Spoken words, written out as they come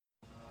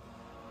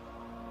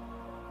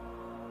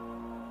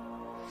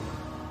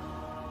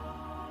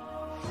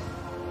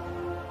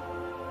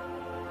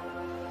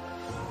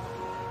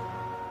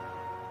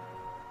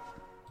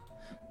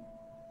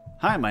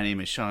Hi, my name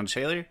is Sean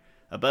Shaler.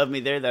 Above me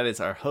there, that is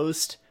our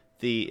host,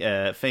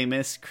 the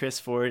famous Chris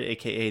Ford,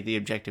 aka the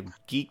Objective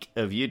Geek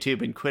of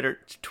YouTube and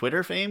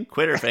Twitter fame?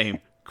 Quitter I'm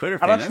fame, not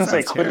that gonna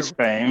say sounds Quidditch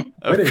terrible. fame.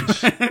 Of,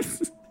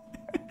 Quidditch.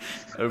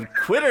 of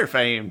Quitter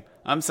fame.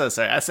 I'm so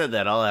sorry, I said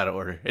that all out of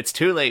order. It's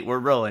too late, we're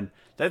rolling.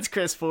 That's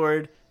Chris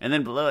Ford, and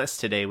then below us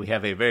today we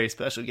have a very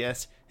special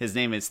guest. His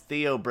name is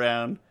Theo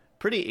Brown.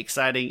 Pretty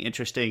exciting,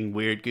 interesting,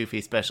 weird,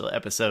 goofy special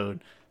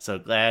episode. So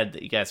glad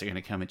that you guys are going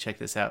to come and check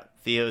this out.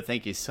 Theo,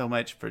 thank you so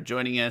much for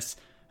joining us.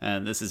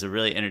 This is a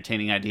really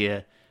entertaining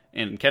idea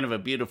and kind of a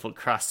beautiful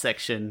cross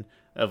section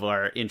of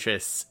our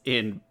interests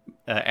in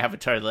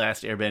Avatar: The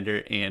Last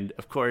Airbender and,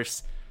 of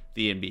course,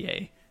 the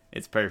NBA.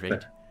 It's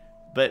perfect.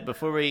 But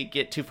before we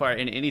get too far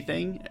into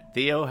anything,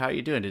 Theo, how are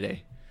you doing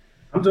today?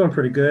 I'm doing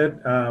pretty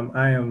good.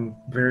 I am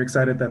very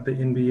excited that the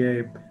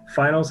NBA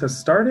Finals has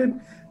started,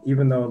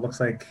 even though it looks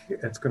like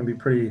it's going to be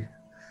pretty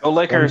Go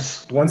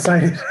Lakers.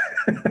 one-sided.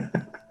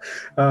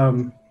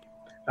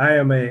 I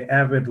am a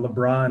avid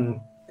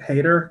LeBron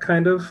hater,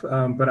 kind of,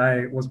 but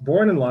I was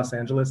born in Los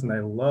Angeles and I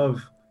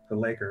love the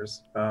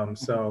Lakers.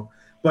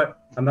 But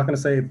I'm not going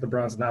to say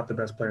LeBron's not the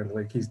best player in the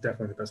league. He's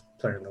definitely the best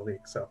player in the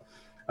league.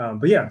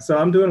 But yeah, so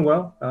I'm doing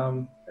well.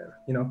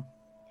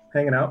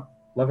 Hanging out,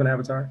 loving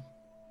Avatar.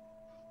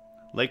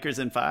 Lakers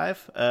in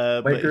 5,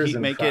 but Lakers he'd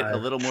in make it a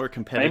 5. little more Maybe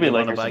competitive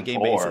on a Lakers by in game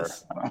 4.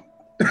 basis.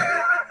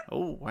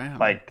 Oh wow!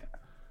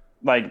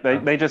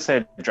 They just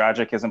said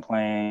Dragic isn't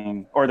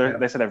playing, or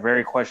they said they're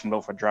very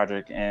questionable for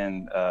Dragic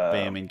and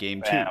Bam in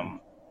game 2.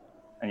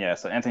 And yeah,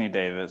 so Anthony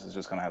Davis is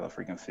just gonna have a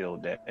freaking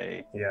field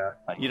day. Yeah.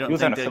 You don't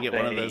think they'll get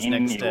one of those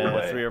next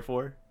 3 or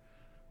 4?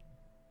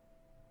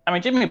 I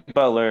mean, Jimmy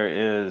Butler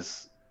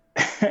is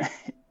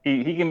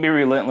he can be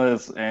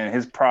relentless, and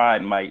his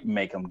pride might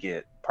make him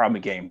get probably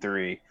game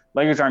 3.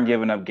 Lakers aren't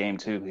giving up game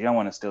 2 because you don't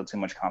want to steal too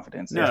much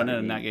confidence. No,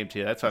 not game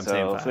 2. That's what I'm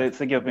saying. 5. So if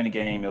they give up any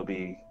game, it'll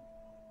be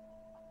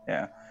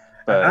yeah.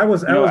 But I think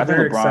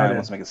very LeBron excited.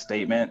 wants to make a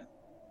statement.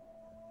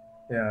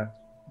 Yeah.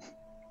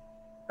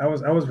 I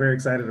was very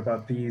excited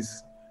about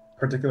these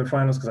particular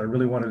finals because I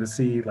really wanted to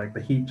see like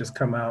the Heat just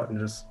come out and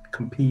just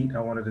compete.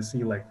 I wanted to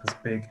see like this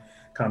big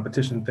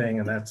competition thing,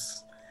 and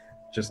that's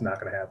just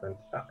not going to happen.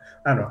 I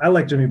don't know. I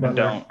like Jimmy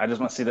Butler. I just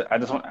want to see I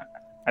just want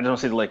to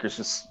see the Lakers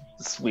just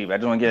sweep. I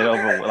just want to get it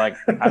over with. Like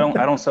I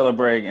don't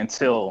celebrate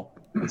until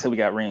we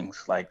got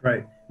rings. Like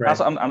right.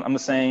 Also, I'm the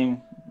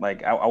same.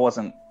 Like I was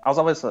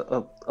always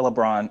a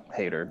LeBron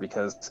hater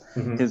because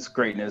his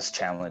greatness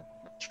challenged.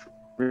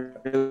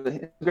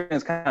 His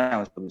greatness kind of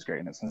challenged his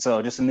greatness, and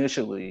so just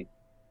instantly,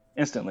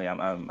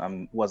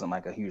 I wasn't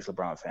like a huge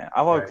LeBron fan.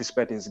 I've always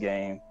respected his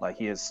game. Like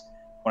he is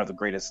one of the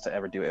greatest to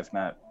ever do it, if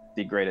not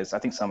the greatest. I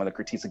think some of the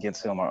critiques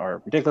against him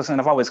are ridiculous,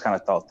 and I've always kind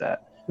of thought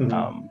that.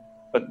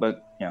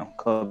 But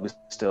Kobe's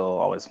still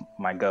always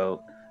my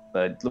GOAT.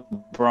 But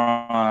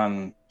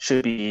LeBron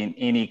should be in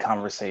any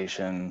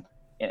conversation,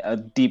 a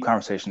deep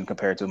conversation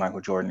compared to Michael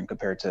Jordan,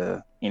 compared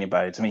to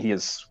anybody. To me, he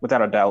is,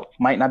 without a doubt,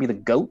 might not be the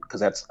GOAT because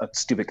that's a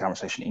stupid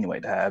conversation anyway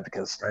to have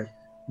because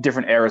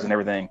different eras and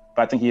everything.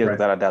 But I think he is,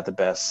 without a doubt, the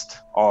best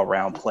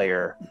all-around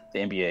player the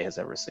NBA has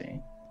ever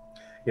seen.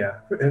 Yeah,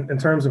 in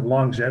terms of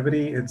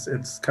longevity,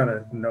 it's kind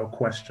of no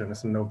question.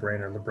 It's a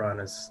no-brainer.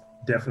 LeBron is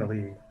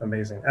definitely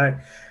amazing. I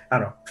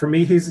don't know. For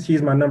me,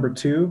 he's my number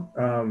 2.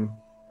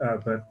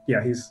 But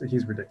yeah,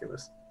 he's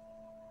ridiculous.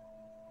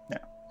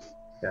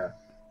 Yeah.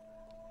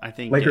 I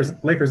think Lakers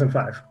in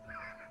 5.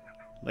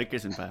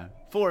 Lakers in 5,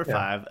 4 or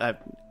 5.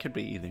 Could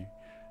be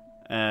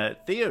either.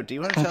 Theo, do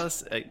you want to tell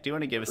us? Do you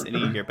want to give us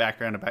any of your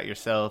background about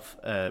yourself?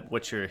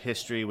 What your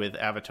history with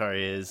Avatar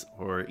is,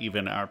 or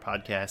even our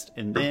podcast,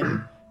 and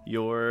then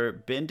your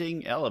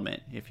bending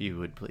element, if you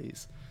would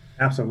please.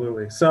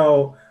 Absolutely.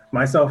 So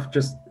myself,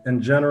 just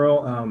in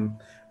general,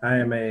 I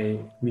am a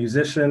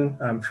musician.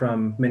 I'm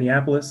from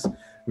Minneapolis,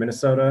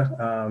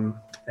 Minnesota,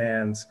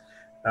 and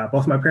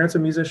both my parents are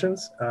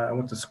musicians. I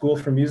went to school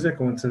for music.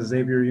 I went to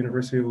Xavier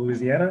University of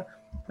Louisiana.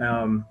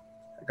 I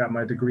got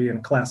my degree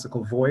in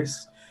classical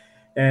voice.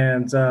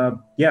 And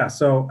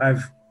so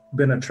I've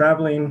been a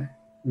traveling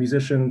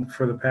musician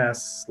for the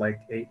past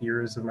like 8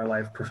 years of my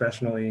life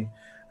professionally.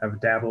 I've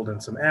dabbled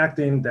in some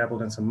acting,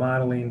 dabbled in some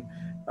modeling.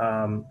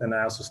 And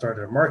I also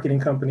started a marketing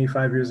company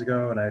 5 years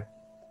ago. And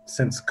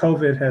since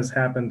COVID has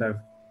happened,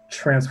 I've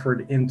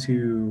transferred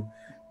into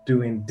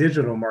doing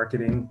digital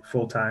marketing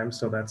full time.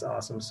 So that's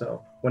awesome.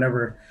 So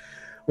whenever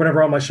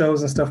all my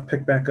shows and stuff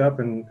pick back up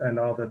and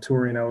all the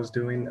touring I was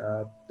doing,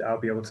 I'll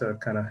be able to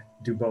kind of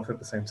do both at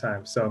the same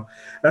time. So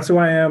that's who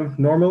I am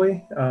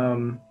normally.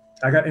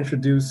 I got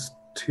introduced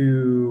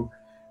to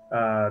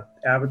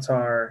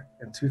Avatar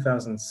in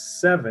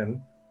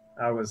 2007.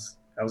 I was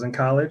in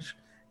college,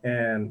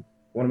 and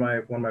one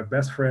of my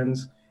best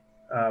friends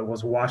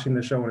was watching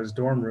the show in his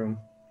dorm room.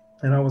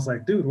 And I was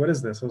like, dude, what is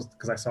this?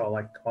 Because I saw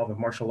like all the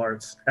martial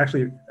arts.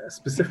 Actually,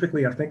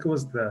 specifically, I think it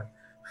was the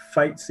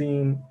fight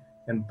scene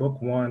in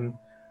book 1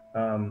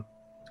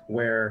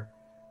 where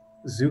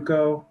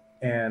Zuko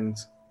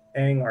and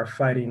Aang are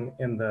fighting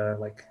in the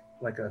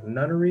like a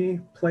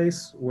nunnery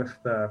place with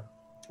the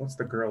what's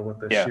the girl with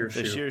the sheer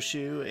The shoe? sheer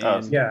shoe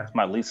and Yeah,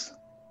 My least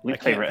I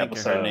can't favorite think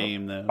episode. of her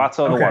name though.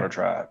 Bato the Okay. Water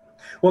Tribe.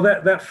 Well,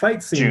 that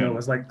fight scene June. though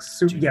was like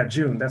super. Yeah,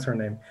 June, that's her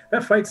name.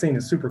 That fight scene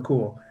is super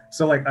cool.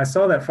 So like I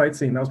saw that fight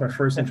scene. That was my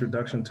first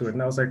introduction to it,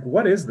 and I was like,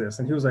 "What is this?"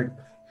 And he was like,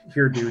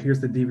 "Here, dude.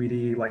 Here's the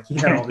DVD." Like he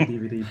had all the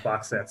DVD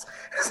box sets,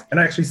 and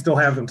I actually still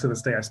have them to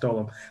this day. I stole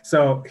them.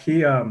 So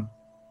he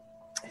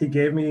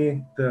gave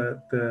me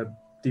the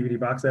DVD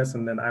box sets,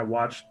 and then I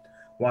watched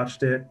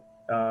it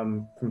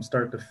from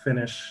start to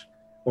finish.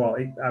 Well,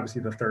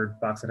 obviously the third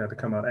box set had to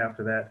come out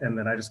after that, and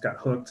then I just got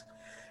hooked,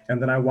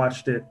 and then I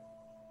watched it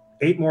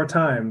 8 more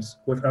times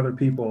with other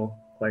people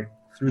like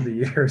through the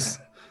years.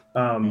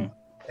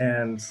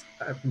 And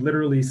I've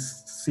literally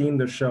seen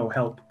the show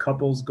help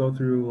couples go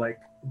through like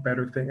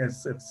better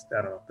things. It's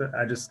I don't know.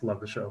 I just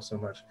love the show so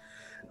much.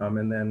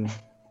 And then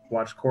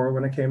watched Korra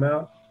when it came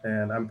out,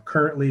 and I'm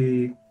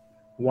currently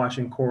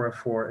watching Korra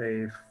for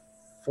a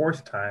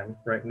 4th time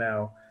right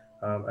now.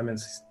 I'm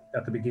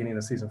at the beginning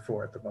of season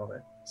 4 at the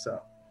moment.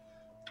 So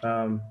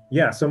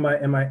yeah. So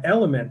my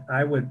element,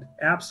 I would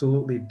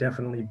absolutely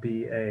definitely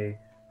be a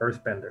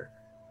earthbender,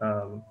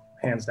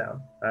 hands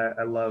down.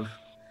 I love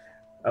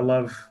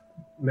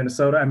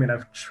Minnesota. I mean,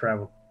 I've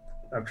traveled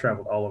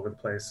all over the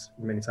place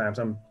many times.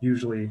 I'm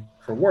usually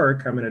for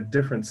work, I'm in a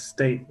different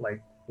state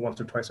like once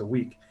or twice a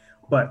week,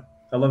 but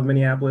I love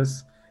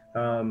Minneapolis.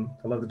 I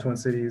love the Twin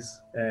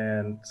Cities,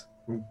 and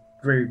I'm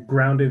very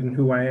grounded in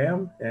who I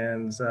am,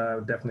 and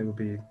definitely would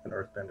be an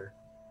earthbender.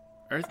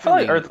 I feel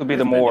like Earth would be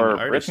the more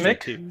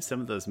rhythmic. Too.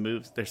 Some of those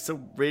moves, they're so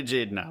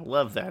rigid, and I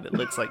love that. It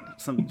looks like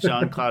some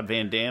Jean-Claude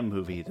Van Damme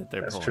movie that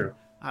they're That's pulling. true.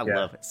 I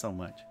love it so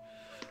much.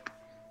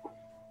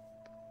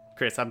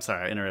 Chris, I'm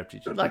sorry, I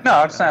interrupted you. No, I'm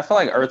just saying, I feel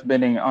like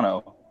earthbending, I don't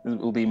know, it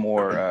will be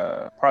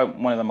more,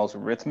 probably one of the most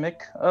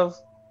rhythmic of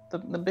the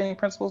bending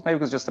principles. Maybe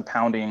because just the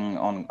pounding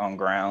on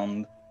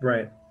ground.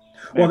 Right.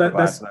 Well,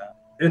 that's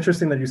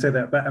interesting that you say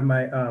that. But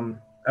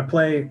I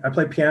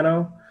play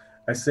piano,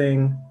 I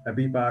sing, I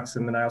beatbox,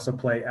 and then I also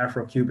play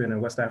Afro-Cuban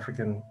and West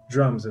African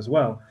drums as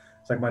well.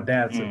 It's like my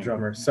dad's a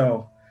drummer,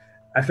 so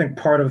I think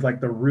part of like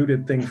the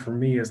rooted thing for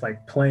me is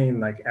like playing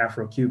like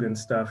Afro-Cuban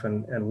stuff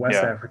and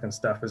West African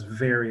stuff is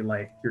very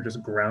like you're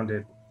just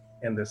grounded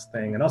in this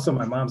thing. And also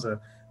my mom's a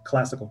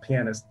classical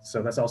pianist,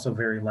 so that's also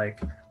very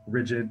like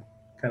rigid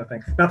kind of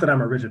thing. Not that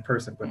I'm a rigid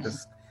person, but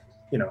just,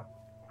 you know,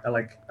 I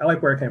like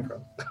where I came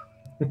from.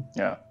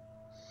 Yeah.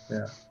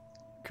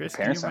 Chris,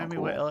 can you remind me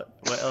what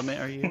element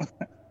are you?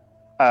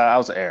 I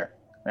was air.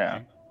 Yeah.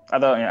 Okay.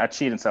 Although I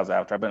cheat in Sales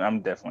Avatar, but I'm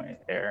definitely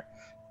air.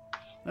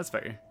 That's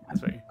fair.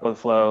 Go with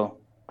the flow,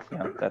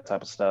 that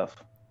type of stuff.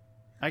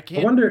 I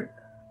wonder.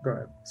 Go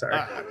ahead. Sorry.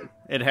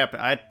 It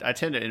happened. I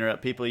tend to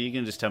interrupt people. You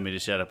can just tell me to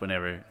shut up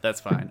whenever. That's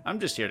fine. I'm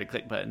just here to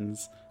click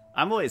buttons.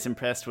 I'm always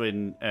impressed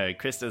when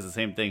Chris does the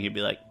same thing. He'd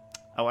be like,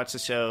 I watched the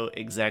show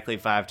exactly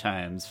 5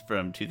 times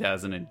from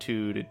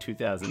 2002 to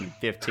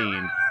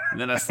 2015. And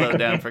then I slowed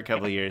down for a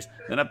couple of years.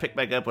 Then I picked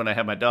back up when I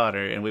had my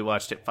daughter, and we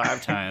watched it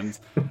 5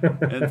 times.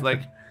 And it's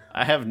like,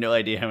 I have no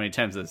idea how many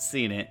times I've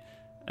seen it.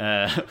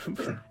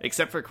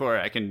 Except for Korra,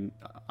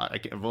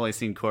 I've only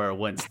seen Korra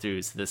once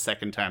through, so the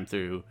second time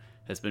through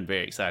has been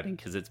very exciting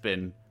because it's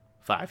been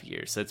 5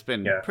 years. So it's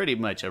been pretty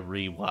much a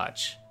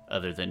rewatch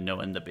other than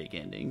knowing the big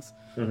endings.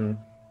 Mm-hmm.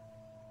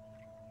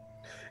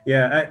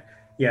 I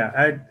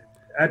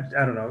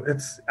don't know.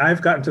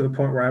 I've gotten to the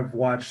point where I've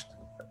watched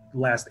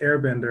Last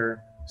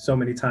Airbender so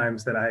many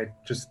times that I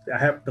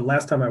have the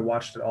last time I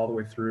watched it all the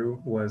way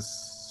through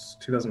was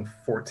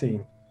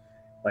 2014.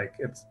 Like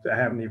I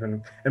haven't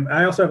even, and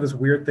I also have this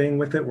weird thing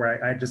with it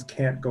where I just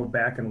can't go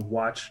back and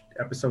watch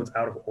episodes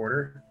out of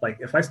order. Like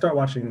if I start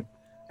watching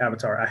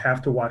Avatar, I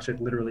have to watch it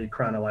literally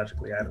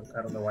chronologically. I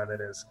don't know why that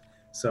is.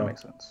 So that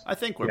makes sense. I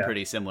think we're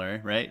pretty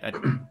similar, right?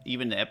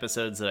 Even the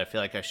episodes that I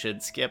feel like I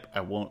should skip, I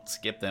won't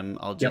skip them.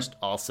 I'll just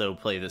also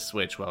play the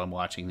Switch while I'm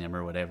watching them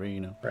or whatever, you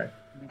know? Right.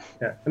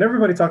 Yeah. And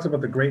everybody talks about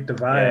the Great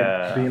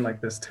Divide being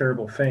like this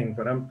terrible thing,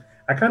 but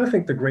I kind of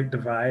think the Great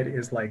Divide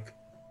is like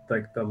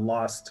the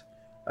Lost,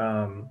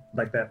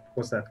 like that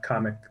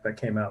comic that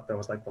came out that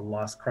was like the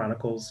Lost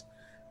Chronicles,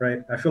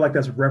 right? I feel like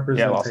that's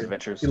representative. Lost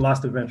Adventures.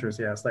 Lost Adventures,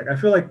 yes. Like I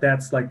feel like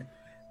that's like,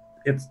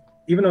 it's,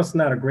 even though it's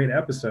not a great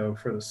episode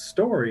for the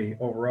story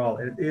overall,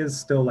 it is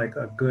still like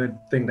a good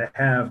thing to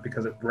have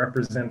because it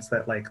represents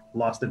that like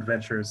Lost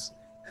Adventures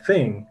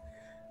thing.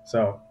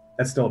 So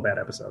that's still a bad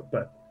episode,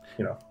 but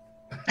you know.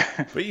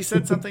 But you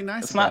said something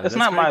nice. It's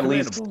not my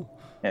least.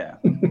 Yeah,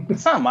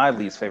 it's not my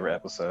least favorite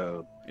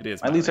episode. It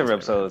is my least favorite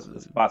episode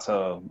is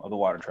Bato of the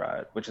Water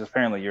Tribe, which is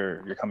apparently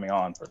you're coming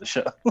on for the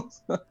show.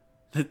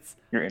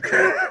 You're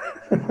intro.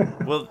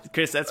 Well,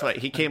 Chris, that's why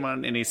he came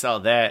on and he saw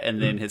that,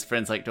 and then his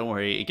friend's like, "Don't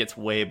worry, it gets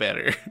way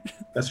better."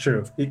 That's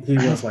true. He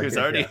was like, he was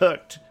already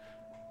hooked.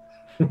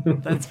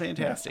 That's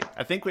fantastic.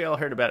 I think we all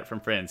heard about it from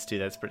friends too.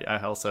 That's pretty.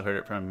 I also heard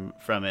it from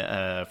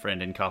a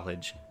friend in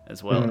college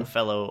as well, a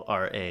fellow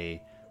RA.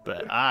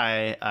 But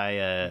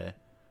I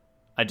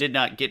did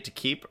not get to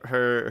keep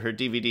her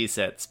DVD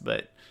sets,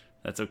 but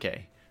that's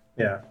okay.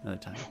 Yeah.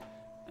 Another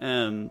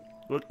time.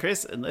 Well,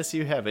 Chris, unless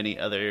you have any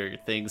other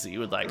things that you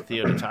would like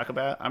Theo to talk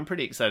about, I'm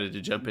pretty excited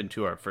to jump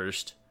into our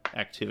first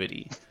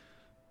activity.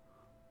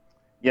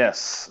 Yes.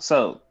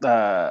 So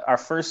our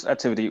first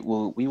activity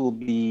we will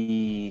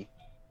be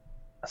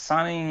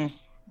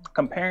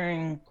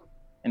comparing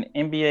an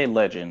NBA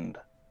legend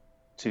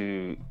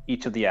to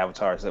each of the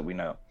avatars that we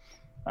know.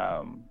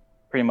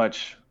 Pretty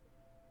much,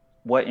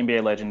 what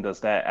NBA legend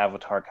does that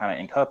avatar kind of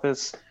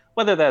encompass?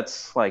 Whether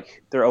that's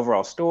like their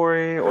overall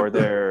story or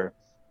their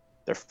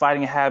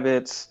fighting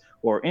habits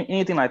or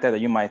anything like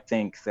that you might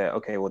think that,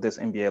 okay, well, this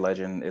NBA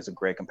legend is a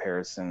great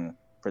comparison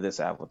for this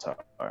avatar.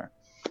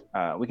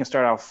 We can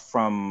start off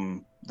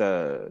from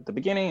the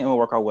beginning and we'll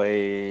work our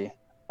way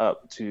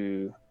up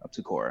to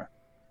Korra.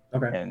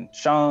 Okay. And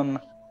Sean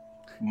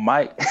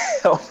might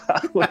help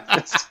out with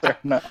this or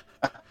not.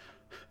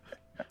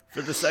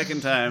 For the second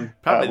time,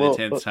 probably the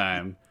 10th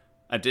time,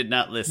 I did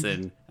not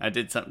listen. I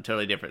did something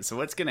totally different. So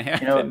what's going to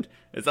happen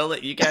is I'll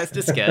let you guys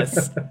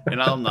discuss, and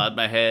I'll nod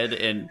my head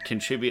and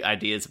contribute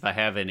ideas if I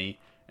have any.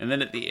 And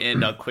then at the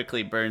end, I'll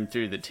quickly burn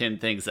through the 10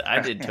 things that I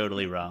did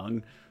totally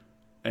wrong.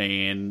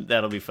 And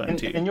that'll be fun,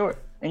 too. In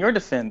your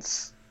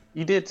defense,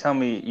 you did tell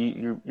me,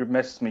 you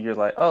messaged me, you're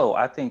like, oh,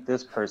 I think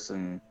this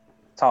person,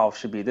 Toph,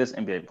 should be this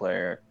NBA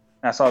player.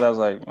 And I saw that, I was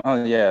like,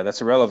 oh, yeah,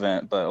 that's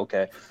irrelevant, but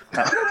okay.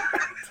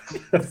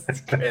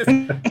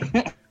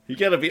 You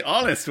gotta be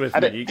honest with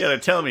me. You gotta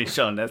tell me,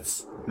 Sean,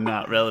 that's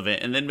not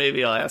relevant. And then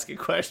maybe I'll ask a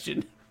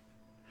question.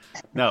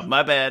 No,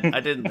 my bad.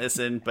 I didn't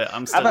listen, but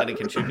I'm still gonna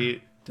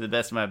contribute to the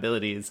best of my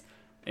abilities.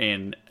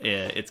 And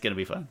it's gonna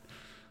be fun.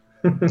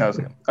 That was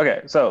good.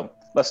 Okay, so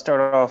let's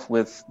start off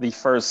with the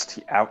first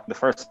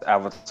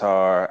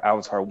avatar,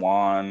 Avatar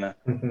Wan.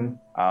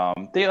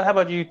 Mm-hmm. Theo, how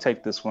about you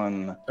take this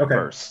one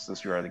first,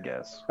 since you are the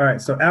guest? All right,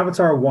 so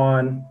Avatar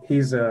Wan,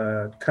 he's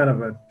a kind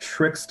of a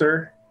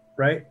trickster,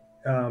 right?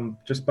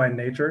 Just by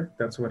nature,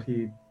 that's what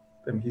he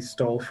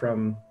stole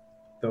from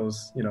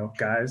those,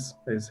 guys.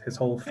 His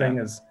whole thing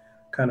is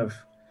kind of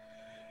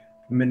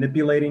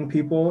manipulating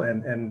people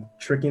and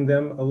tricking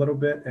them a little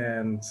bit,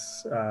 and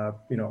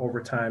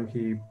over time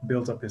he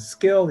builds up his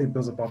skill, he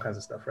builds up all kinds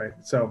of stuff, right?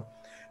 So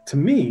to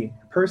me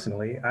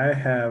personally, I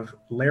have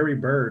Larry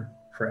Bird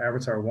for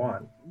Avatar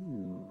Wan.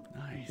 Ooh,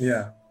 nice.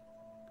 Yeah,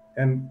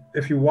 and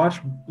if you watch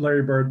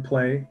Larry Bird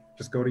play,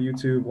 just go to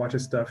YouTube, watch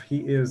his stuff.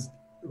 He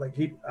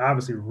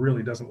obviously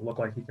really doesn't look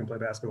like he can play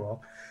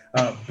basketball,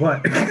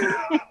 but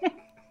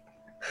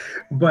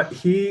but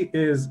he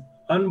is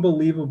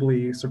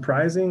unbelievably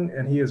surprising,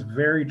 and he is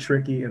very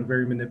tricky and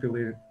very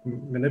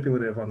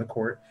manipulative on the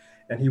court,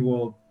 and he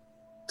will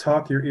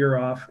talk your ear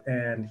off,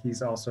 and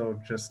he's also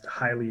just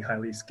highly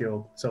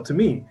skilled. So to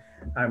me,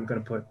 I'm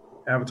going to put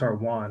Avatar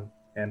Wan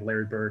and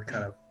Larry Bird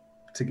kind of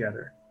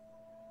together.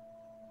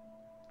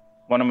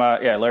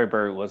 Larry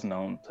Bird was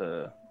known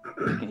to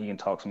he can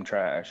talk some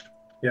trash.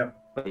 Yep.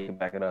 But he can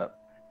back it up.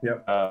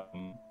 Yep.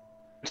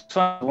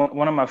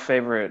 One of my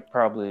favorite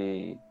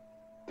probably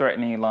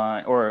threatening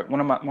line, or one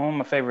of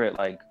my favorite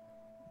like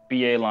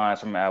BA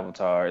lines from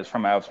Avatar is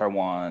from Avatar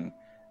 1,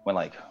 when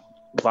like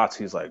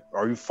Latu's like,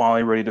 "Are you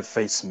finally ready to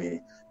face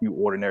me, you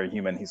ordinary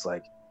human?" He's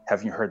like,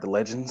 "Haven't you heard the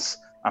legends?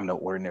 I'm no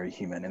ordinary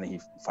human." And then he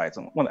fights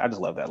him. I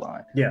just love that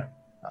line. Yeah.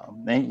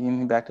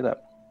 And he backed it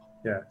up.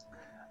 Yeah.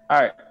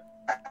 All right.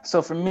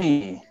 So for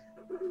me,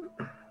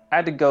 I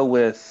had to go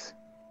with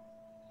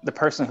the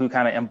person who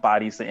kind of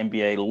embodies the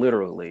NBA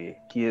literally.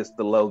 He is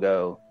the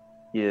logo.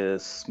 He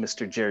is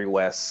Mr. Jerry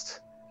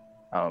West.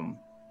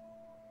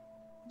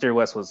 Jerry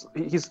West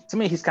he's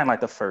kind of like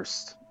the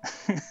first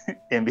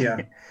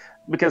NBA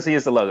because he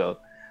is the logo.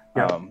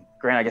 Yeah.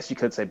 Grant, I guess you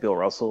could say Bill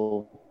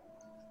Russell.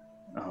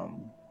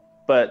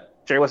 But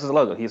Jerry West is the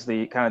logo. He's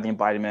the kind of the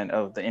embodiment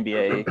of the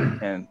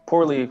NBA, and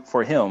poorly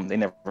for him, they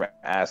never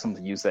asked him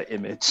to use that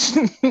image.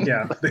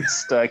 Yeah.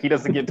 Stuck. He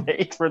doesn't get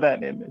paid for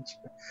that image.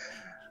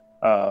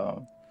 I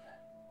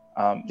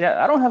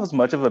don't have as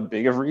much of a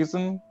big of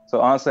reason. So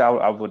honestly,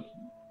 I would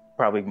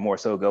probably more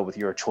so go with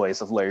your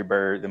choice of Larry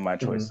Bird than my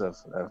choice of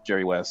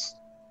Jerry West.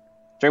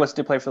 Jerry West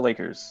did play for the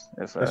Lakers,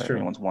 if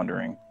anyone's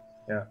wondering.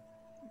 Yeah.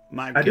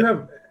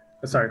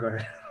 Sorry, go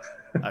ahead.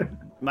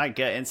 My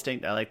gut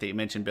instinct, I like that you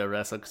mentioned Bill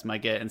Russell, because my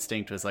gut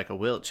instinct was like a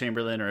Wilt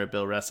Chamberlain or a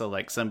Bill Russell,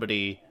 like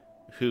somebody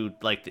who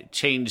like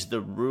changed the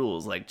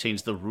rules, like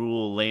changed the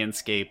rule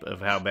landscape of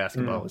how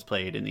basketball was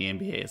played in the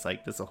NBA. It's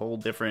like this a whole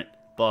different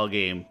ball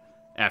game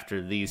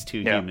after these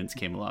two humans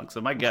came along.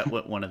 So my gut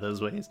went one of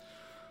those ways.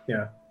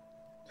 Yeah.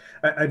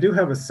 I do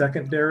have a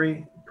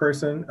secondary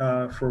person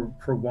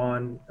for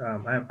Juan.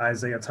 I have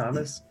Isaiah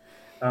Thomas.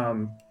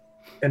 And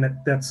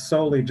that's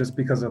solely just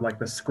because of like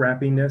the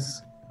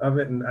scrappiness of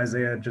it. And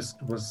Isaiah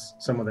just was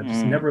someone that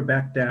just never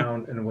backed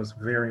down and was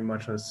very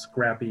much a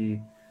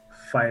scrappy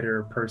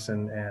fighter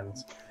person,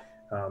 and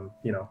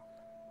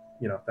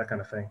that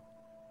kind of thing.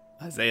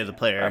 Isaiah the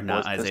player,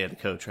 not Isaiah the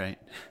coach, right?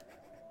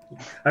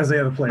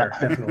 Isaiah the player,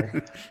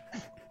 definitely.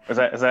 Is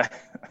that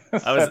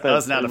I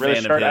was not a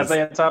fan of his.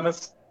 Isaiah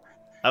Thomas?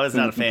 I was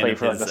not a fan of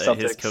his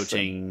Celtics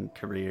coaching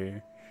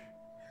career.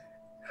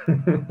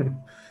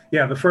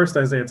 Yeah, the first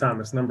Isaiah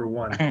Thomas, number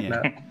one,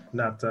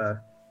 not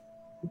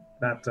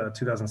not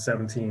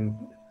 2017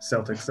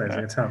 Celtics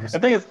Isaiah Thomas. I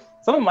think it's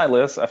some of my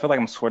lists. I feel like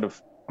I'm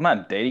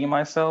not dating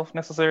myself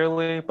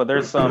necessarily, but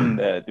there's some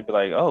that you'd be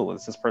like, oh,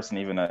 is this person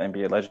even an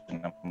NBA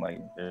legend? I'm like,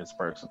 there's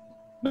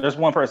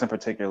one person in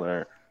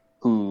particular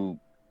who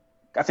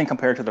I think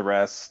compared to the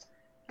rest,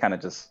 kind of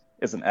just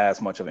isn't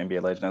as much of an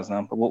NBA legend as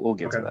them. But we'll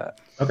get to that.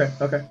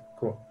 Okay,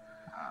 cool.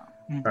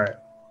 All right.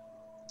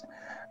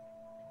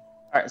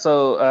 All right,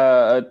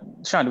 so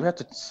Sean, do we have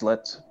to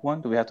select one?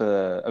 Do we have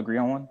to agree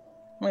on one?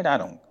 I mean, I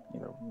don't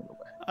either way.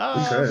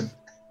 We could.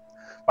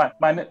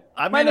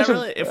 My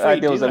initial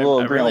idea was that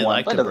we'll agree on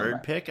one. Like the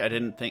bird pick. I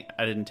didn't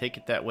take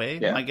it that way.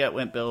 Yeah. My gut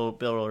went Bill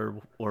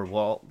or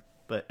Walt,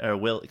 or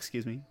Will,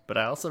 excuse me. But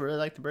I also really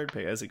like the bird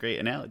pick. That's a great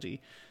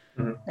analogy.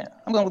 Mm-hmm. Yeah,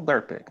 I'm going with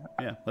bird pick.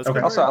 Yeah, let's go.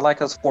 Also, I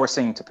like us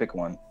forcing to pick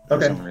one.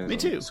 Okay, me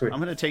too. Sweet. I'm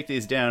going to take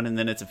these down, and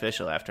then it's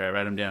official after I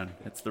write them down.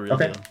 It's the real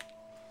deal.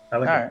 I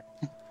like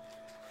it.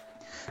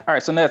 All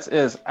right, so next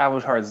is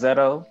Avatar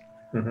Zero.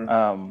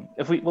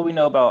 Mm-hmm. What we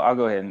know about, I'll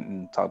go ahead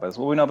and talk about this.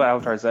 What we know about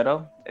Avatar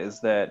Zero is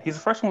that he's the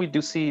first one we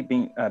do see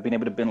being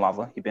able to bend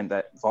lava. He bent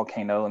that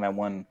volcano in that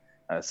one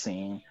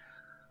scene.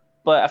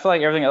 But I feel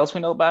like everything else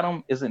we know about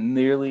him isn't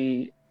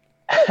nearly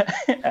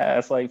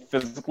as like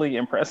physically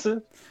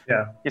impressive.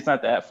 Yeah, it's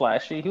not that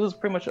flashy. He was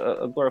pretty much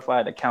a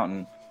glorified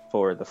accountant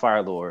for the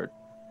Fire Lord.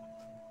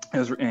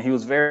 And he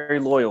was very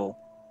loyal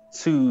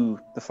to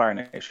the Fire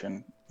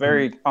Nation,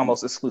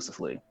 almost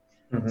exclusively.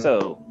 Mm-hmm.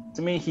 So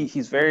to me,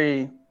 he's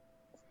very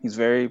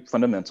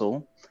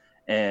fundamental,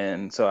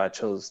 and so I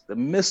chose the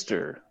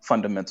Mr.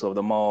 Fundamental of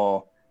them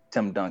all,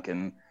 Tim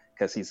Duncan,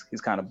 because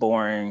he's kind of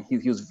boring.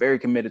 He was very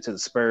committed to the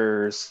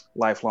Spurs,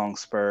 lifelong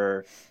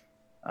Spur,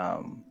 I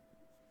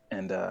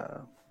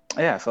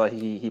feel like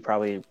he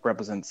probably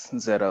represents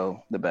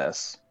Zeto the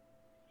best.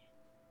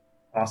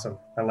 Awesome,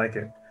 I like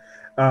it.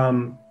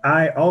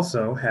 I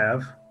also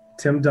have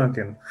Tim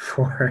Duncan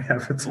for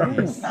Avatar.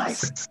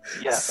 Nice.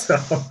 Yes. So,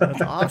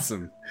 that's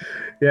awesome.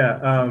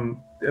 Yeah.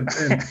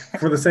 And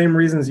for the same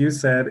reasons you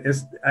said,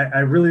 I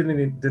really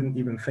didn't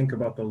even think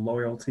about the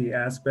loyalty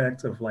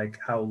aspect of like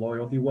how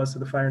loyal he was to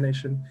the Fire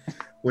Nation,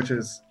 which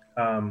is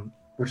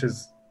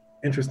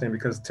interesting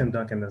because Tim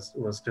Duncan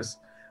was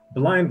just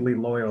blindly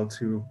loyal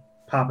to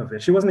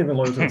Popovich. He wasn't even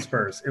loyal to the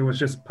Spurs. It was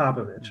just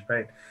Popovich,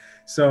 right?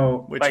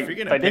 So, which if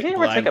you're gonna pick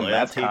blind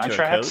loyalty to a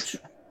coach,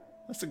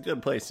 that's a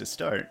good place to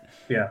start.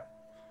 Yeah,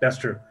 that's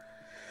true.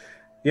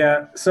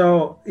 Yeah,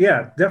 so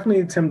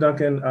definitely Tim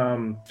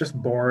Duncan. Just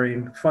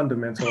boring,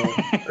 fundamental.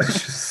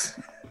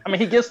 I mean,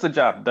 he gets the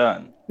job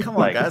done. Come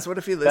on, guys. What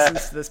if he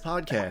listens to this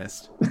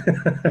podcast?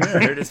 You're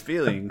gonna hurt his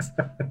feelings.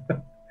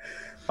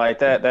 Like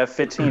that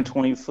 15,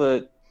 20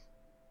 foot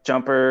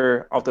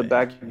jumper off the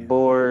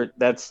backboard.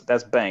 That's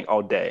bang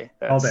all day.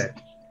 All day.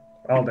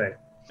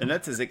 And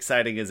that's as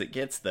exciting as it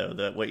gets,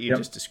 though. What you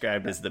just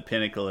described is the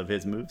pinnacle of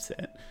his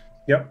moveset.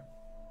 Yep.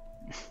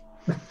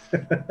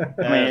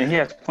 I mean, he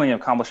has plenty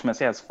of accomplishments.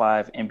 He has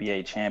 5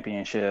 NBA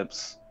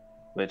championships,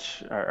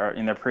 which are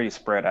and they're pretty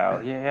spread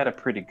out. He had a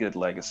pretty good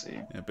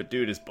legacy. Yeah, but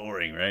dude is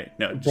boring, right?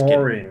 No, just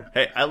boring. Kidding.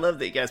 Hey, I love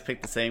that you guys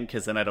picked the same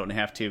because then I don't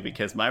have to.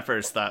 Because my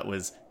first thought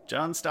was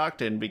John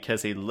Stockton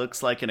because he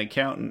looks like an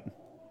accountant.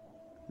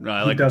 No,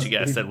 I like what you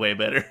guys said way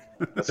better.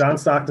 John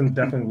Stockton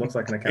definitely looks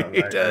like an accountant.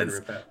 He does.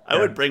 I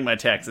would bring my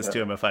taxes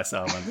to him if I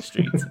saw him on the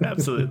streets.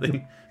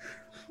 Absolutely.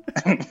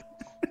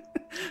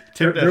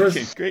 There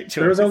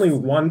was only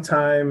one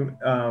time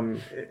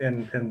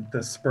in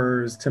the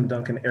Spurs Tim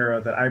Duncan era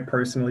that I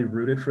personally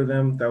rooted for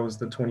them. That was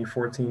the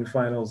 2014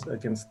 finals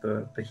against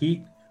the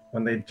Heat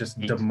when they just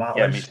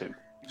demolished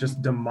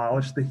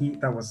the Heat.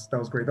 That was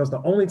great. That was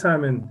the only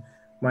time in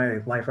my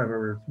life I've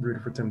ever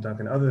rooted for Tim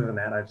Duncan. Other than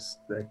that,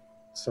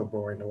 so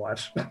boring to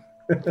watch.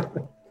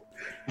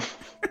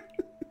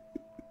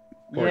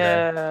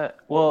 Yeah,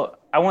 well,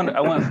 I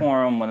went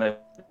for him when they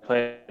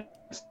played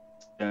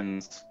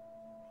Pistons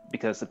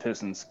because the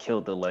Pistons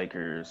killed the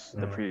Lakers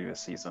the previous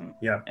season.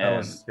 Yeah,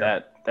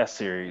 that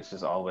series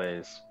is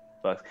always.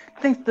 But I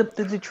think the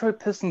Detroit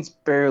Pistons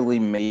barely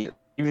made it.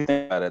 You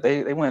think about it,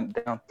 they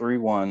went down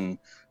 3-1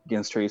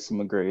 against Tracy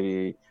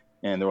McGrady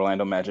and the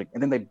Orlando Magic,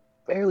 and then they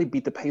barely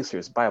beat the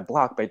Pacers by a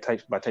block by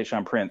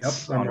Tayshaun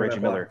Prince on Reggie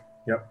Miller.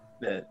 Yep.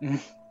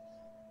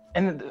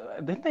 And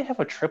didn't they have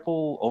a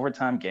triple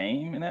overtime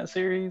game in that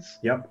series?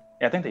 Yep.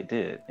 Yeah, I think they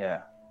did.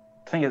 Yeah.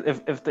 The thing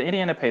is, if the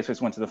Indiana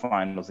Pacers went to the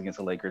finals against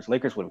the Lakers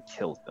would have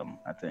killed them,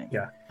 I think.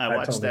 Yeah. I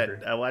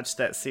watched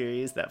that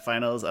series, that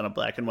finals on a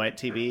black and white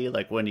TV,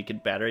 like when you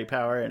could battery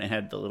power, and it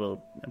had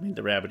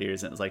the rabbit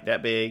ears, and it was like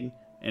that big,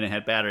 and it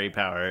had battery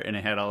power, and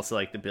it had also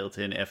like the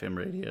built-in FM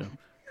radio.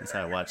 That's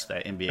how I watched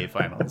that NBA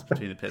finals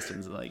between the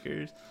Pistons and the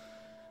Lakers.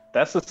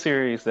 That's a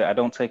series that I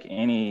don't take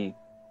any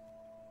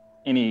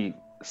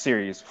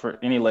series for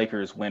any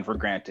Lakers win for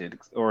granted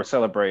or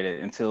celebrate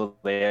it until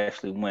they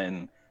actually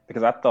win,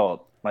 because I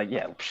thought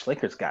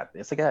Lakers got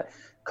this. They got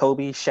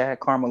Kobe, Shaq,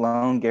 Karl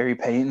Malone, Gary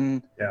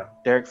Payton,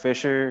 Derek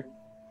Fisher.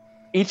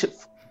 Each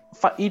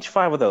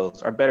 5 of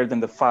those are better than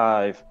the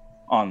 5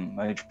 on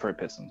the Detroit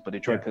Pistons, but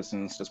Detroit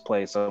Pistons just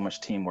played so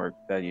much teamwork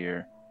that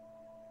year.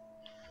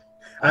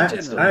 I,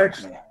 generally- I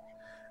actually,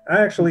 I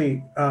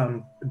actually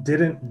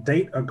didn't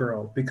date a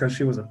girl because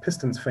she was a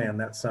Pistons fan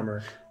that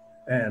summer,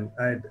 and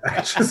I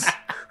just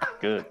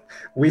Good.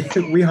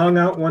 we hung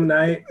out one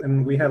night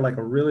and we had like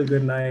a really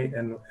good night,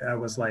 and I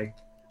was like,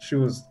 she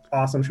was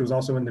awesome. She was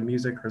also into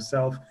music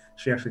herself.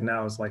 She actually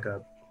now is like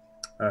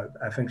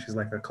I think she's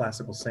like a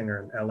classical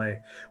singer in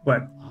LA.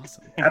 But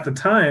Awesome. at the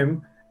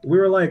time, we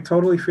were like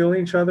totally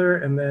feeling each other,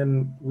 and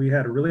then we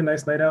had a really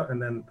nice night out,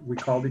 and then we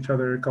called each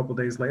other a couple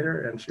days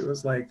later, and she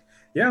was like,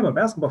 "Yeah, I'm a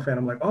basketball fan."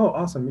 I'm like, "Oh,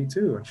 awesome, me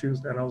too."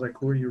 And I was like,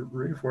 "Who are you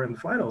rooting for in the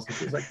finals?" And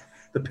she was like,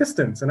 "The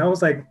Pistons." And I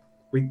was like,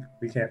 "We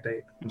can't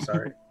date. I'm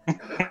sorry."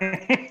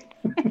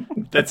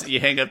 That's you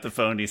hang up the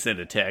phone, you send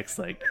a text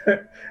like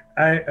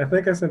I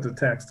think I sent a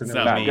text, and It's it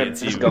was not Nah, me, good.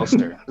 it's Just you. ghost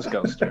her. Just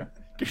ghost her.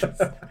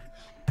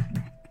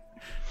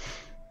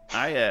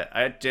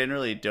 I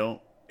generally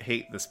don't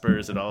hate the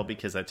Spurs at all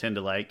because I tend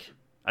to like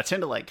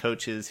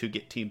coaches who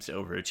get teams to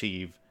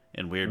overachieve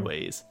in weird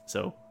ways.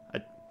 So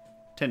I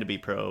tend to be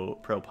pro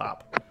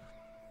Pop.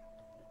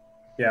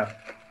 yeah.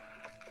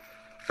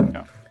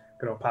 Yeah.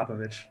 Good old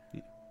Popovich.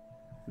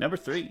 Number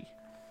 3.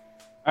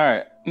 All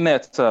right.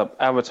 Next up,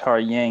 Avatar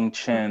Yang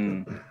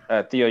Chen.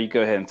 Theo, you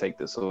go ahead and take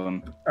this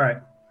one. All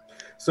right.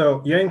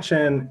 So Yang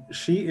Chen,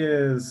 she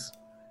is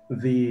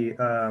the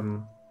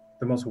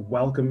most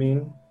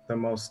welcoming, the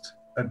most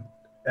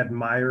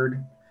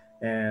admired,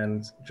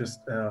 and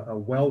just a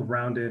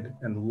well-rounded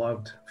and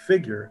loved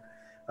figure,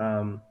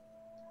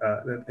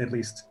 at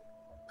least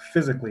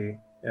physically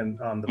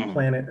and on the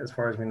planet, as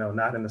far as we know,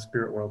 not in the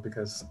spirit world.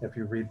 Because if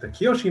you read the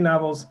Kyoshi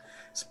novels,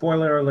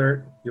 spoiler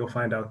alert, you'll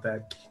find out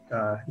that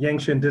Yang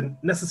Chen didn't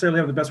necessarily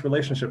have the best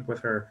relationship with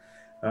her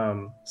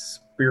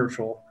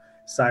spiritual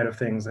side of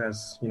things,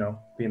 as you know,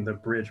 being the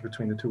bridge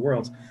between the two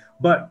worlds.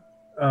 But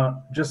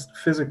just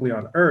physically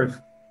on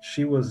Earth,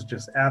 she was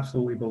just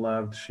absolutely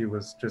beloved. She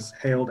was just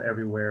hailed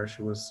everywhere.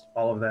 She was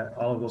all of that,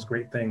 all of those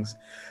great things.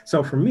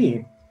 So for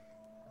me,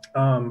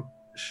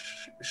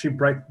 she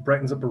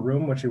brightens up a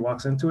room when she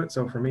walks into it.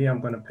 So for me, I'm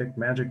going to pick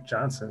Magic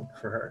Johnson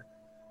for her.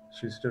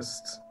 She's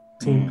just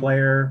team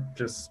player,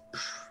 just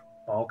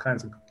all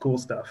kinds of cool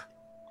stuff.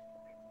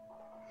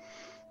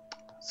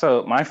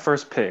 So my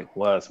first pick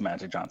was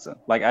Magic Johnson.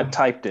 Like I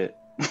typed it,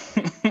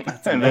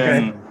 and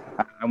then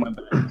I went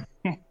back.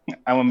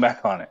 I went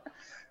back on it.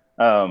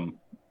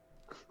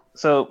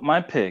 So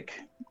my pick.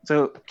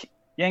 So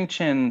Yang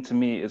Chen to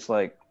me is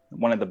like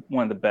one of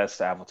the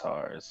best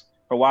avatars.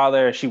 For a while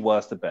there, she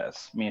was the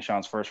best. Me and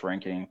Sean's first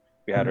ranking,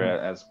 we had her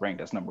as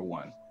ranked as number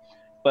 1.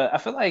 But I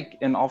feel like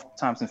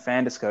oftentimes in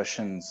fan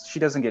discussions, she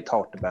doesn't get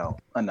talked about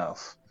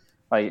enough.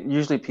 Like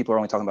usually people are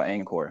only talking about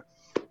Angkor,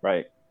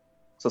 right?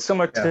 So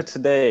similar to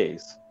today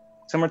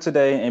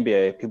in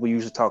NBA, people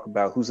usually talk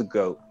about who's a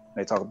GOAT.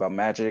 They talk about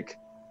Magic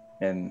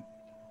and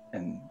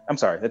I'm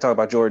sorry, they talk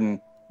about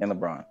Jordan and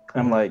LeBron.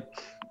 I'm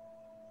like,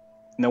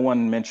 no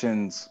one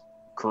mentions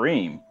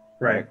Kareem.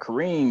 Right.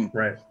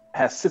 Kareem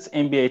has 6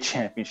 NBA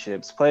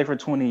championships, played for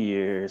 20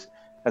 years,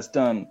 has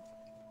done.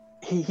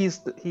 He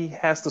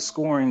has the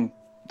scoring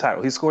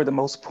title. He scored the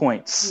most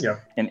points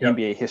in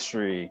NBA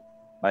history.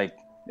 Like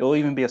it'll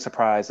even be a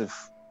surprise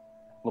if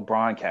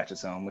LeBron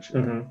catches him, which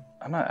I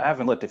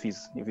haven't looked if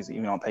he's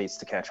even on pace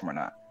to catch him or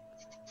not.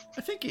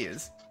 I think he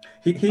is.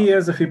 He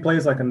is if he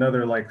plays like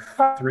another like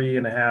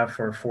 3.5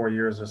 or 4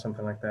 years or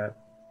something like that.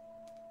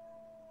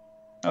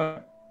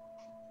 Okay.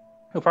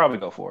 He'll probably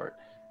go for it.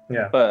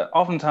 Yeah. But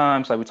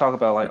oftentimes, like we talk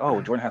about, like, oh,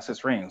 Jordan has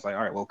 6 rings. Like,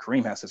 all right, well,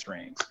 Kareem has 6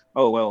 rings.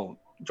 Oh, well,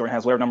 Jordan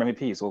has whatever number of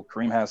MVPs. Well,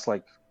 Kareem has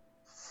like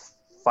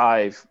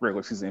 5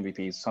 regular season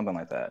MVPs, something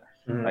like that.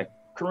 Like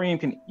Kareem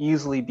can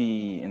easily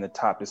be in the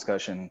top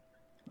discussion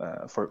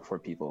for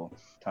people.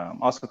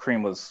 Also,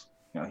 Kareem was,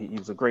 he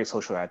was a great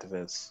social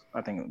activist.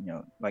 I think,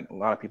 like a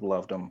lot of people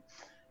loved him.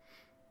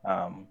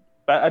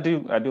 But I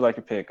do like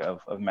your pick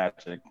of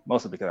Magic,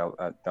 mostly because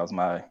that was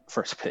my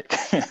first pick,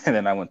 and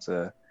then I went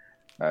to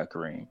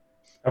Kareem.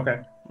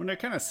 Okay. Well, they're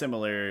kind of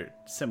similar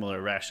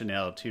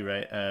rationale too,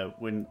 right?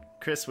 When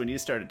you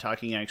started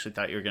talking, I actually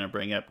thought you were going to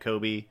bring up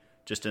Kobe,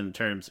 just in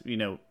terms,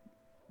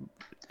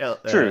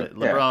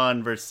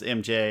 LeBron versus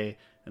MJ.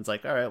 And it's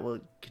like, all right, well,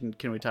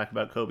 can we talk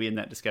about Kobe in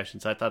that discussion?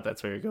 So I thought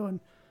that's where you're going.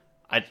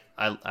 I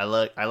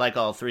like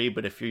all 3,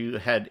 but if you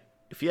had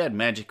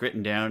Magic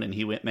written down and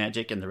he went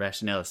Magic and the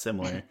rationale is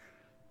similar,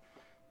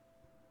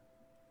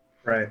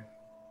 right?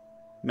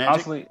 Magic?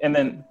 Honestly,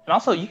 and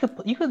also you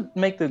could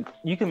make the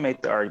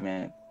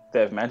argument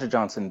that if Magic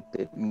Johnson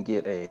didn't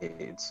get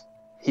AIDS,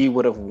 he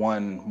would have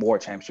won more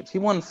championships. He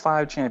won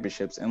 5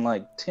 championships in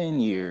like 10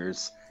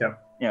 years.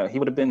 Yeah. He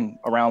would have been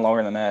around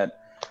longer than that.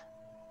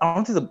 I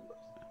don't think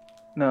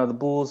the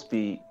Bulls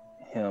beat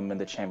him in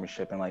the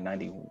championship in like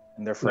 90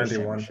 in their first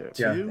 91. championship.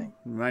 Yeah.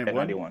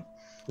 91.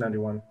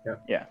 91.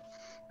 Yeah.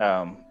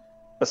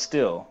 But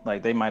still,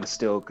 like they might have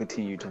still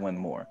continued to win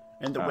more.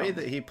 And the way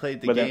that he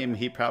played the game,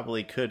 he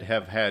probably could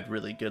have had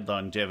really good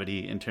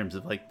longevity in terms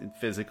of like the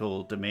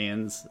physical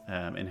demands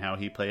and how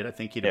he played. I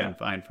think he'd have been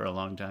fine for a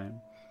long time.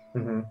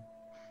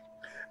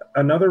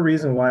 Another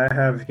reason why I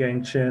have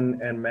Yang Chen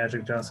and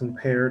Magic Johnson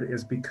paired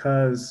is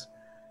because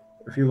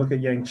if you look at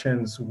Yang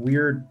Chen's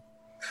weird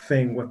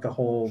thing with the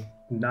whole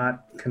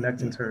not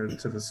connecting to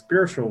the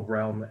spiritual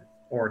realm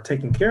or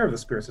taking care of the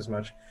spirits as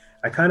much,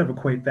 I kind of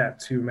equate that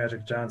to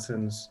Magic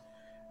Johnson's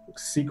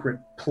secret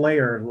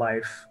player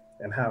life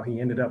and how he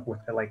ended up with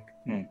like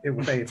it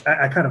with AIDS.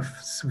 I kind of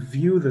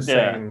view the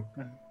same,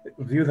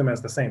 view them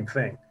as the same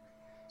thing.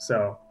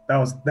 So that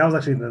was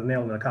actually the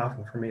nail in the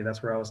coffin for me.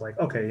 That's where I was like,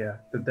 okay, yeah,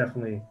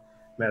 definitely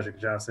Magic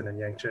Johnson and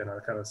Yang Chen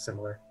are kind of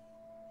similar.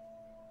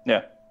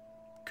 Yeah.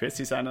 Chris,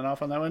 you signing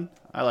off on that one?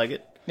 I like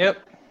it. Yep.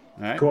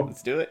 All right, cool.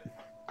 Let's do it.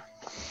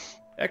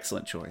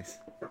 Excellent choice.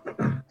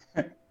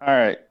 All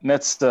right,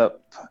 next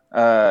up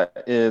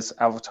is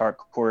Avatar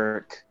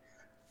Quirk.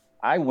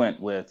 I went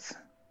with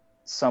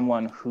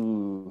someone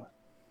who,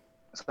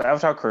 so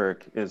Avatar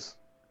Quirk he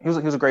was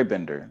a great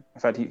bender.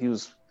 In fact, he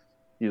was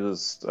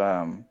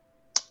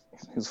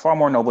far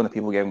more noble than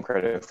people gave him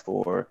credit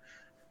for.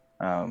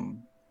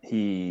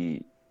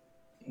 He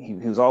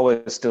was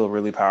always still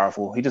really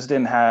powerful. He just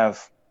didn't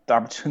have the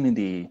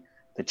opportunity,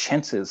 the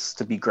chances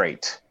to be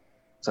great.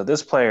 So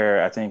this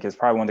player, I think, is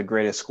probably one of the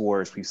greatest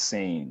scorers we've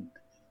seen.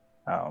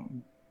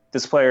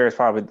 This player is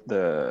probably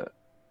the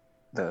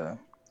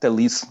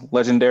least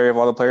legendary of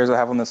all the players I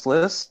have on this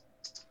list.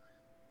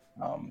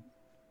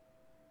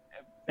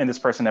 And this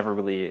person never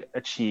really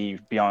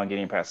achieved beyond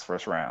getting past the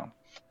first round.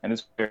 And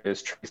this player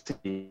is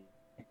Tracy.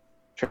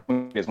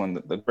 Tracy is one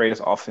of the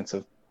greatest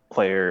offensive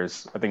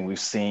players I think we've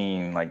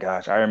seen. Like,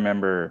 gosh, I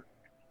remember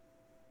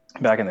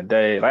back in the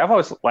day, like I've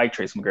always liked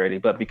Tracy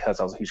McGrady, but because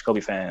I was a huge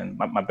Kobe fan,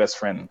 my best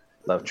friend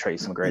loved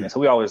Tracy McGrady. And so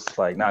we always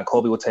like, nah,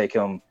 Kobe will take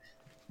him.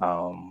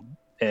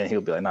 And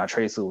he'll be like, nah,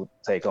 Tracy will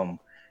take him.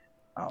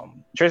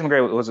 Tracy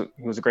McGrady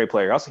was a great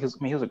player. Also, he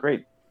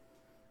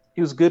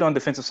was good on the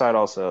defensive side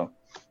also.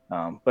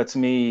 But to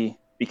me,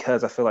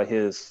 because I feel like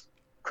his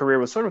career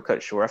was sort of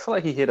cut short, I feel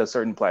like he hit a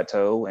certain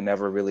plateau and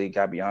never really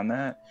got beyond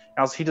that. And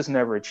also, he just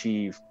never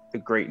achieved the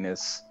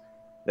greatness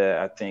that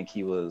I think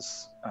he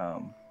was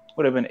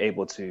would have been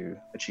able to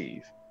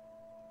achieve.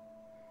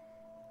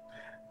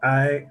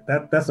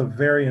 That's a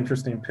very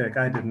interesting pick.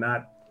 I did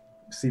not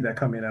see that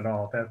coming at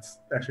all. That's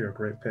actually a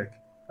great pick.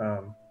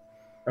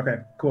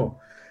 Okay, cool.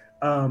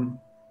 All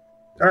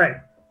right.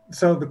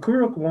 So the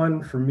Kuruk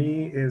one for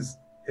me is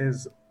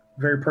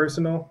very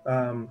personal.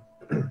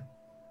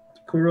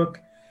 Kuruk,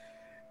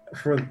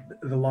 for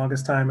the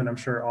longest time, and I'm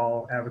sure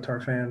all Avatar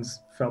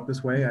fans felt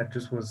this way, I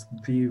just was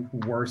the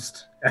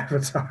worst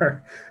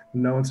Avatar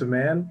known to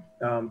man.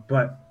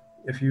 But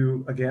if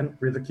you, again,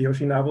 read the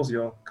Kyoshi novels,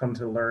 you'll come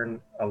to learn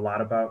a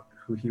lot about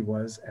who he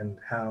was and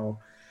how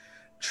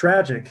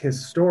tragic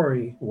his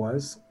story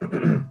was.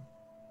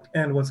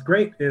 And what's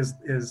great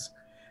is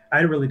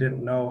I really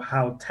didn't know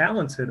how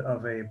talented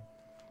of a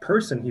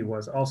person he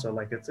was. Also,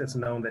 like it's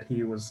known that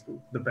he was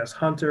the best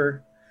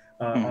hunter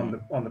on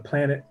the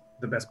planet,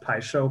 the best Pai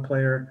Sho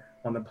player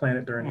on the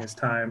planet during his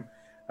time,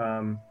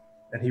 and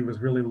he was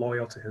really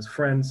loyal to his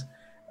friends.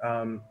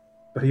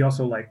 But he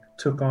also like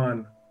took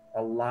on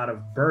a lot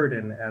of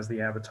burden as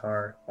the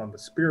Avatar on the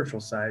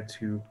spiritual side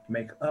to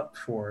make up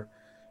for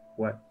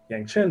what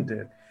Yang Chen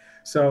did.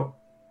 So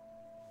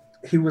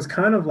he was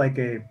kind of like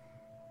a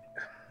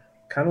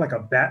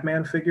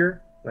Batman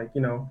figure, like,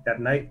 you know, at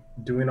night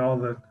doing all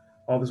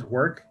this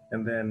work,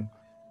 and then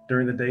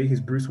during the day he's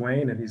Bruce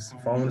Wayne and he's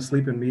falling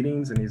asleep in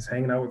meetings and he's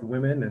hanging out with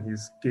women and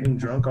he's getting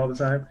drunk all the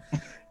time.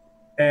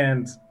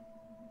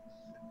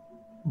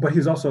 But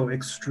he's also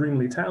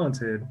extremely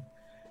talented.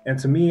 And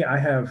to me,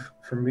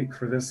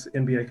 for this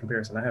NBA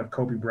comparison, I have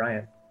Kobe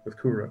Bryant with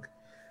Kuruk.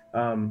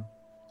 And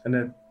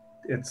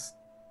it's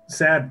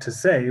sad to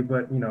say,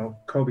 but, you know,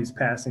 Kobe's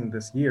passing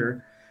this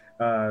year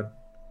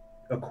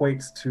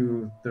equates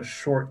to the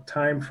short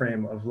time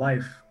frame of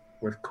life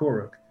with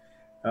Kuruk.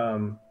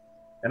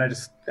 And I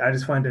just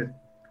find it,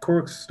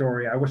 Kuruk's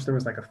story, I wish there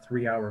was like a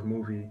 3-hour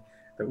movie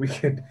that we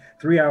could,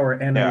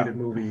 3-hour animated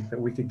movie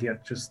that we could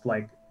get, just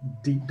like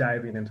deep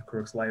diving into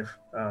Kuruk's life,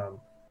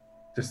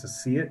 just to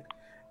see it.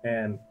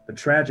 And the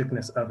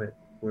tragicness of it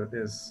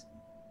is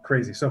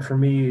crazy. So for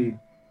me,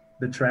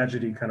 the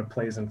tragedy kind of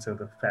plays into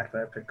the fact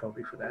that I picked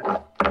Kobe for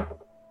that.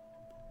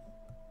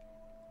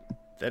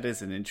 That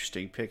is an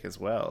interesting pick as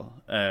well.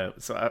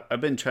 So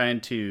I've been trying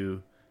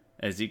to,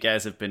 as you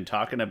guys have been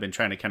talking, I've been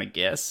trying to kind of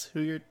guess who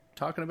you're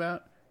talking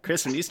about.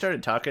 Chris, when you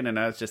started talking and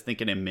I was just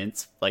thinking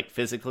immense, like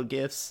physical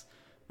gifts,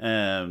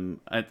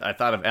 I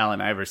thought of Allen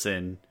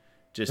Iverson,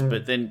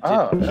 but then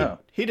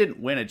he didn't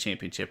win a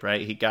championship,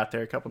 right? He got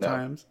there a couple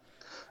times.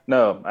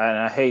 No, and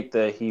I hate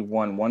that he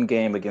won one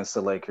game against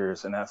the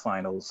Lakers in that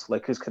finals.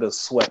 Lakers could have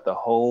swept the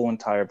whole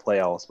entire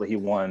playoffs, but he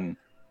won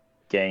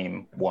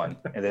game one,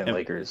 and then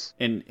Lakers.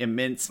 And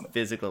immense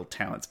physical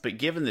talents. But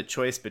given the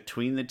choice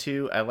between the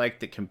two, I like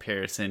the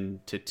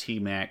comparison to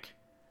T-Mac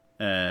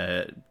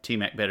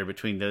better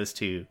between those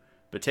two.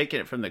 But taking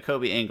it from the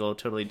Kobe angle,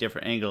 totally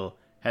different angle,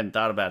 hadn't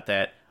thought about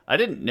that. I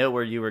didn't know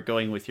where you were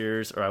going with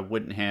yours, or I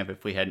wouldn't have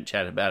if we hadn't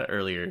chatted about it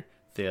earlier,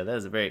 Theo. That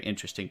was a very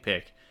interesting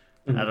pick.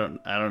 Mm-hmm. I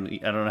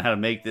don't know how to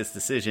make this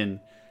decision.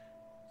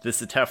 This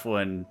is a tough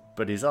one,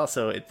 but he's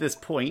also, at this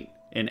point,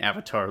 in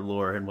Avatar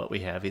lore and what we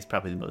have, he's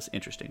probably the most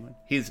interesting one.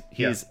 He's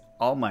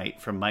All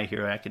Might from My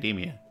Hero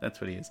Academia.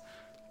 That's what he is.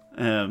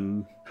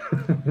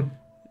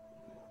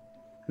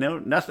 No,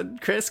 nothing.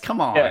 Chris,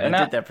 come on.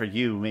 I did that for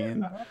you,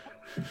 man.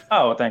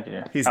 Oh, thank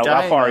you. He's dying.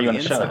 How far are you on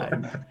on the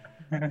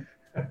the show?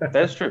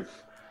 That's true.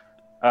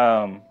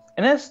 And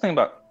that's the thing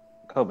about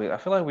Kobe. I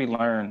feel like we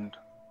learned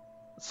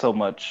so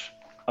much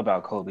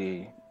about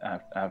Kobe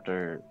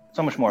after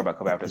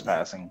his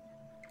passing.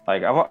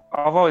 Like I've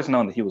always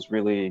known that he was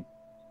really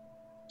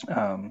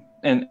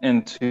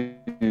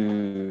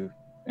into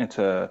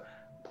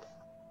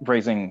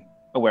raising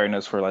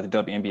awareness for like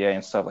the WNBA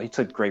and stuff. Like he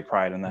took great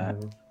pride in that.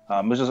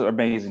 It was just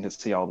amazing to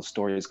see all the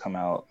stories come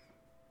out,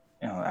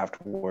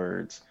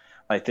 afterwards,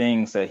 like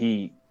things that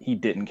he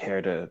didn't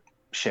care to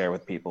share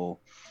with people,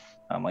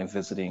 like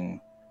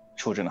visiting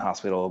children in the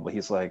hospital. But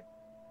he's like,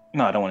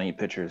 no, I don't want any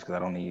pictures because I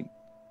don't need,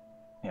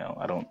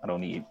 I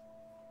don't need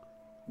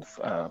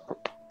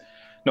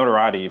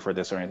notoriety for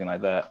this or anything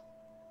like that.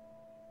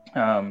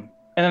 And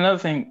another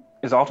thing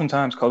is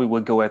oftentimes Kobe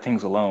would go at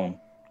things alone.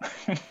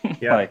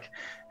 Like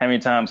how many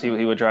times he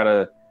would try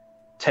to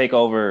take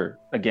over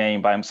a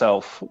game by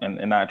himself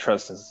and not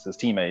trust his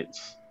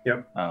teammates.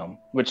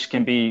 Which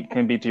can be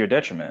to your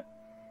detriment.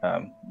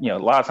 A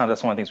lot of times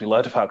that's one of the things we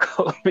loved about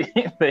Kobe,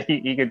 that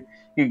he could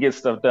get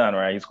stuff done,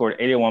 right? He scored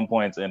 81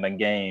 points in a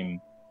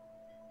game.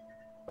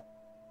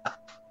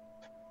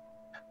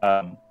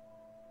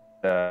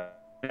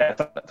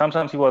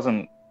 Sometimes he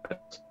wasn't,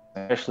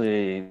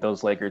 especially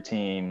those Laker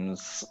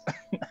teams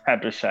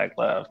after Shaq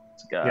left.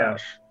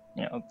 Gosh,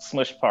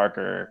 Smush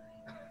Parker,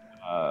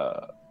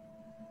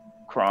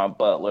 Caron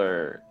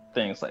Butler,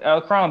 things like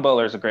Caron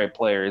Butler is a great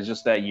player. It's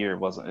just that year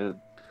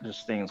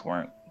just things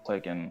weren't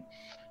clicking.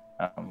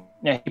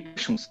 He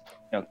pushed himself.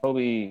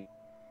 Kobe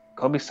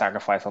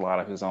sacrificed a lot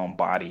of his own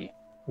body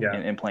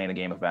in playing a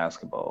game of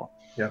basketball.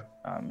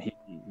 He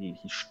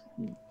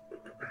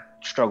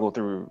struggled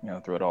through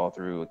it all,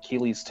 through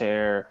Achilles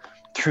tear,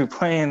 through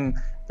broken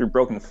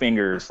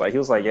fingers. Like he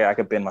was like, I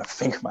could bend my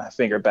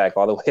finger back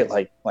all the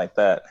way like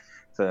that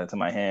to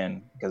my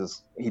hand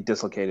because he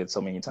dislocated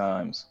so many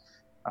times.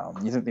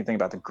 You think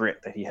about the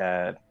grit that he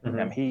had.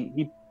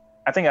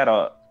 I think out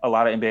of a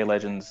lot of NBA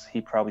legends,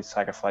 he probably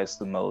sacrificed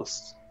the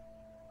most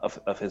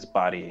of his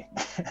body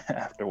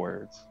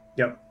afterwards.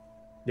 I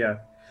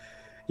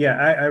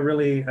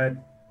really,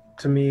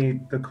 to me,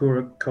 the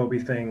Kobe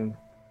thing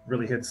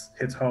really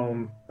hits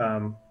home.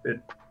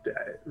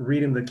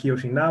 Reading the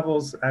Kiyoshi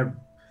novels,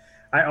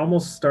 I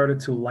almost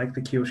started to like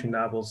the Kiyoshi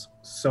novels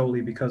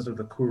solely because of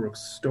the Kuruk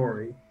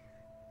story.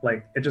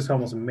 Like it just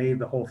almost made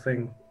the whole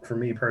thing for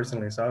me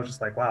personally. So I was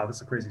just like, wow, this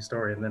is a crazy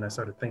story. And then I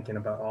started thinking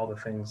about all the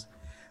things,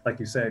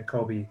 like you said,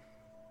 Kobe,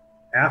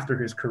 after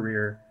his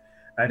career,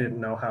 I didn't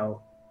know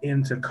how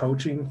into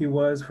coaching he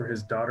was for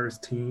his daughter's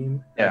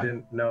team. I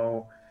didn't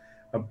know,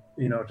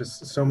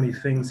 just so many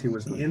things he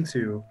was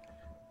into.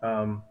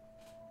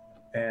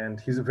 And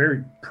he's a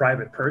very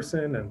private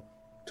person and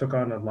took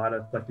on a lot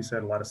of, like you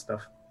said, a lot of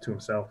stuff to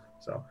himself.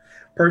 So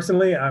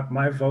personally,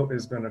 my vote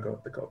is going to go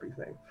with the Kobe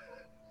thing.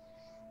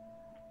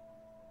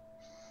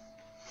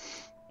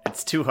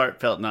 It's too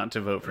heartfelt not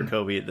to vote for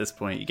Kobe at this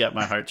point. You got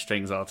my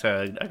heartstrings all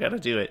tugged. I got to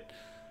do it.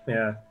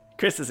 Yeah.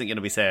 Chris isn't going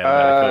to be sad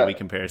about a Kobe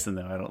comparison,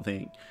 though, I don't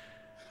think.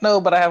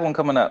 No, but I have one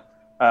coming up.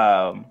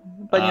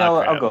 But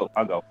I'll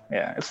go.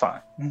 Yeah, it's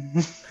fine.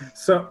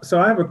 So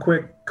I have a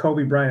quick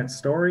Kobe Bryant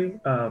story.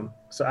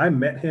 So I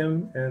met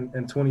him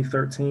in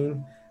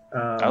 2013.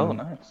 Oh,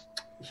 nice.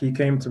 He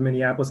came to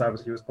Minneapolis.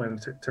 Obviously, he was playing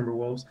the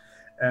Timberwolves.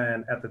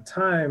 And at the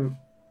time,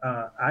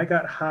 I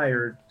got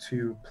hired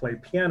to play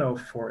piano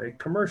for a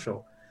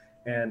commercial.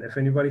 And if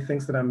anybody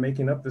thinks that I'm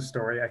making up this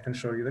story, I can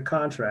show you the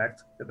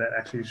contract that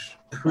actually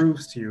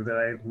proves to you that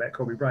I met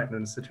Kobe Bryant in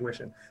this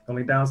situation. The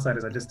only downside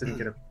is I just didn't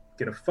get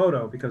a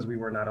photo because we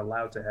were not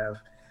allowed to have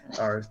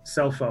our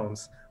cell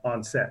phones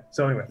on set.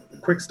 So anyway,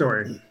 quick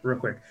story, real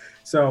quick.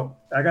 So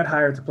I got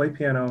hired to play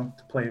piano,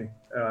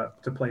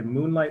 to play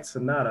Moonlight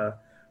Sonata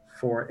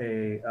for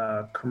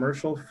a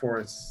commercial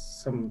for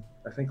some,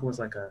 I think it was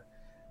like a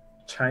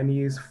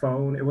Chinese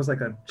phone. It was like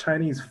a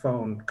Chinese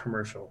phone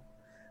commercial.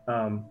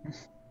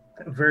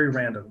 Very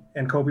random.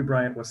 And Kobe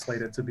Bryant was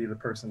slated to be the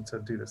person to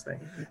do this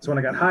thing. So when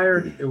I got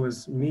hired, it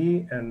was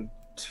me and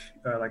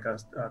like a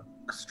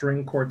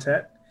string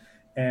quartet.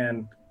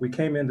 And we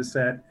came into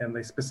set and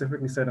they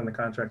specifically said in the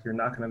contract, you're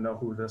not going to know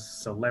who this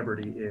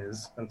celebrity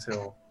is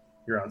until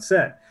you're on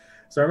set.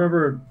 So I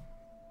remember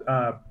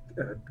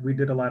we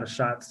did a lot of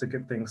shots to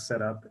get things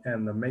set up,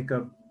 and the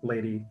makeup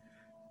lady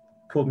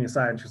pulled me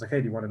aside and she was like,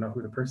 hey, do you want to know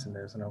who the person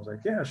is? And I was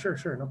like, yeah, sure,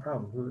 no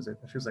problem. Who is it?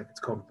 And she was like,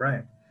 it's Kobe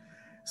Bryant.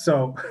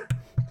 So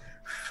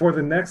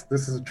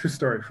this is a true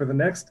story, for the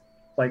next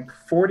like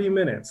 40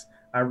 minutes,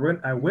 I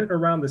went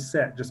around the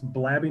set just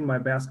blabbing my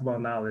basketball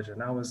knowledge,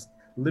 and I was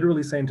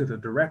literally saying to the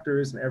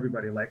directors and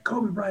everybody, like,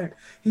 Kobe Bryant,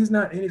 he's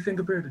not anything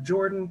compared to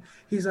Jordan.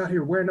 He's out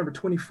here wearing number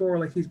 24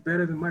 like he's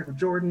better than Michael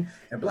Jordan,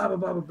 and blah, blah,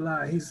 blah, blah,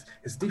 blah. His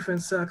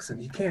defense sucks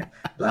and he can't,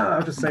 blah. I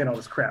was just saying all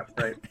this crap,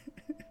 right?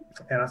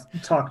 and I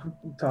talked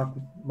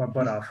my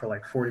butt off for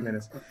like 40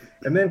 minutes.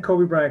 And then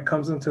Kobe Bryant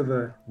comes into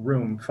the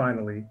room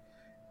finally,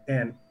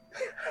 and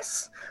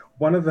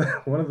one of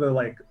the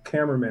like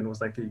cameramen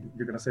was like,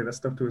 "You're gonna say that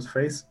stuff to his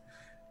face?"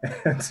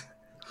 And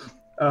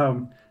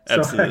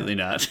absolutely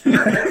not.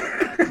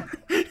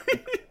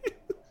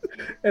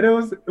 And it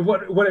was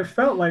what it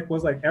felt like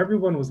was like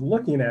everyone was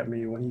looking at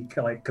me when he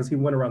like, because he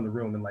went around the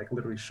room and like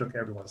literally shook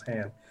everyone's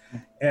hand,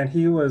 and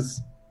he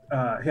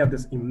had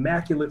this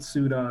immaculate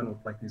suit on with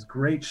like these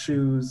great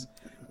shoes,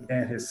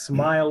 and his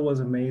smile was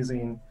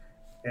amazing,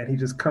 and he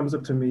just comes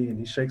up to me and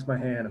he shakes my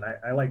hand, and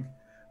I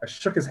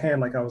shook his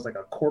hand like I was like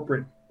a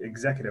corporate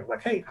executive,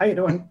 like, "Hey, how you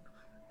doing?"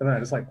 And then I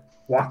just like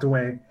walked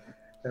away.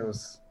 It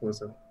was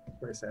a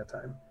very sad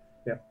time.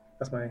 Yeah,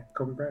 that's my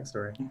Kobe Bryant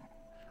story.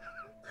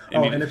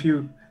 And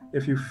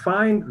if you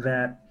find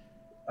that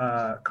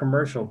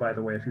commercial, by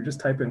the way, if you just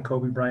type in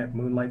Kobe Bryant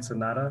Moonlight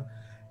Sonata,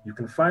 you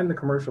can find the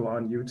commercial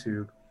on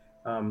YouTube.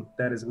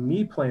 That is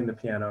me playing the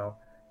piano,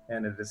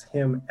 and it is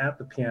him at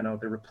the piano.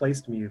 They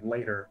replaced me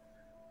later,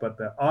 but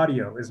the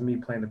audio is me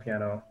playing the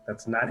piano.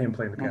 That's not him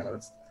playing the piano.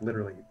 That's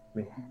literally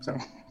me. So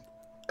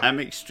I'm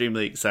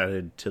extremely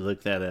excited to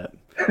look that up.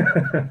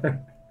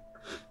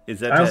 Is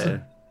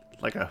that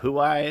like a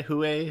Huey?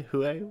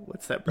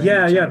 What's that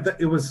brand? Yeah.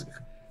 It was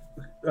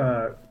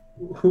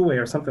Huey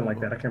or something like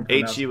that. I can't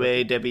pronounce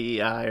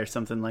HUAWEI or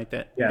something like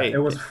that. Yeah, it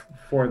was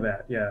for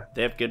that. Yeah,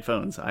 they have good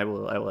phones. I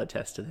will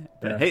attest to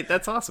that. But hey,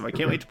 that's awesome. I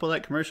can't wait to pull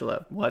that commercial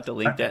up. We'll have to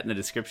link that in the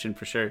description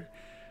for sure.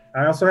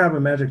 I also have a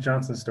Magic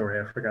Johnson story.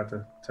 I forgot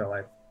to tell.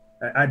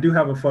 I do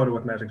have a photo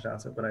with Magic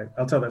Johnson, but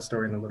I'll tell that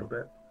story in a little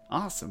bit.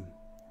 Awesome.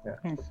 Yeah.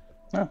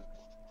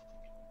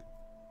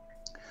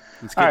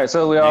 All right,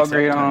 so we all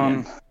agree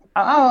on.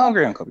 I'll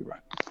agree on Kobe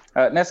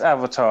Bryant. Next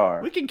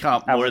Avatar. We can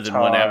comp more than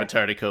one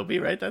Avatar to Kobe,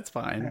 right? That's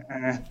fine.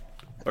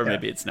 Or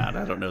maybe it's not.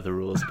 I don't know the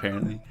rules,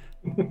 apparently.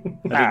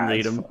 I didn't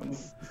read them.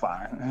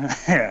 Fine.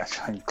 Yeah,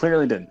 you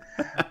clearly didn't.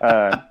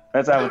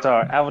 That's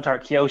Avatar. Avatar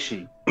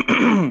Kyoshi.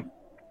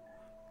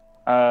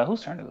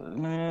 Whose turn is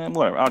it?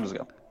 Whatever, I'll just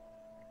go.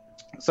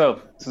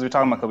 So, since we're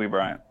talking about Kobe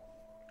Bryant,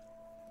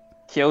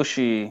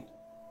 Kyoshi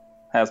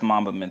has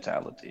Mamba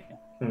mentality.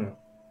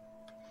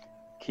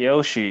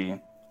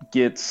 Kyoshi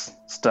gets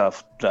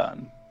stuff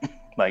done.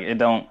 Like it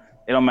don't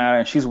matter.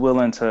 And she's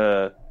willing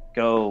to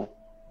go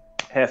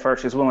head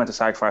first. She's willing to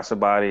sacrifice her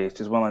body.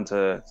 She's willing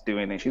to do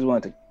anything. She's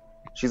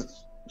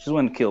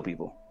willing to kill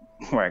people.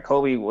 Right.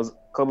 Kobe was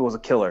a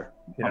killer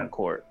on the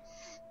court.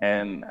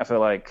 And I feel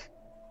like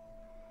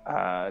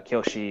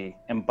Kyoshi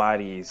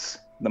embodies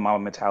the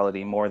Mamba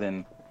mentality more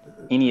than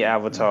any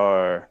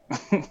Avatar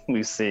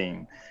we've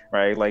seen.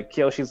 Right? Like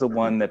Kyoshi's the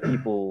one that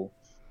people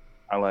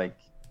are like,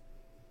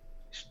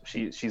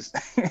 she's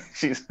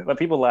like,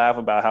 people laugh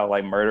about how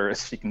like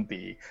murderous she can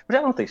be, but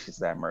I don't think she's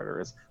that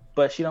murderous.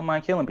 But she don't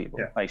mind killing people.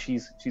 Yeah. Like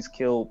she's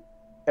killed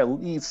at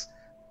least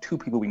 2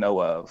 people we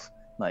know of,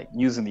 like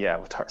using the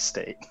Avatar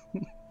state,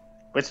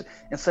 which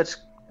in such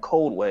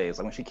cold ways.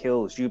 Like when she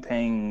kills Zhu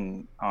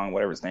Peng on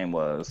whatever his name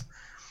was,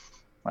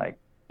 like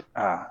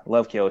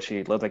love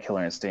Kyoshi, love that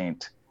killer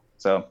instinct.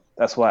 So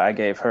that's why I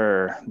gave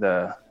her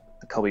the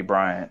Kobe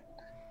Bryant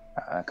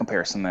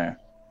comparison there.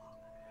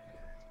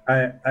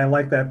 I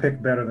like that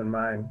pick better than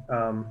mine.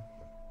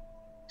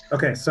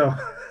 Okay, so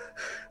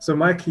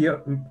my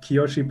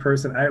Kyoshi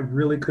person, I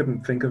really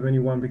couldn't think of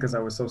anyone because I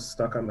was so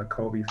stuck on the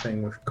Kobe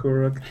thing with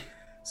Kuruk.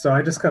 So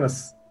I just kind of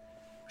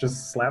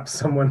just slapped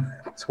someone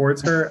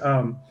towards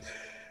her.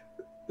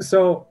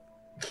 So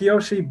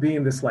Kyoshi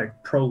being this like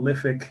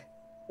prolific,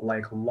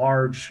 like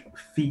large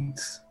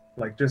feats,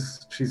 like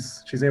just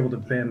she's able to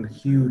bend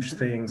huge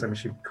things. I mean,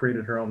 she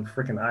created her own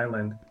freaking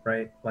island,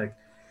 right? Like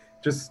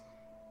just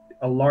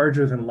a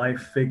larger than life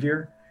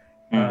figure,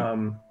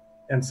 and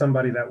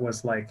somebody that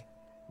was like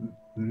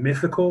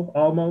mythical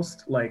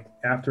almost. Like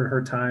after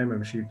her time, I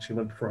mean, she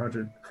lived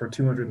for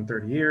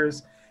 230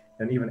 years,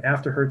 and even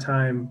after her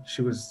time,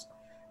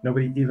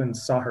 nobody even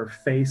saw her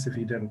face if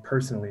you didn't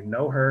personally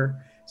know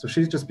her. So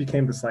she just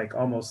became this like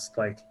almost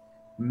like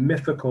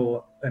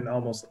mythical and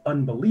almost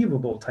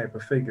unbelievable type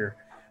of figure.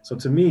 So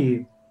to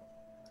me,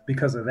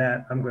 because of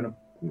that, I'm going to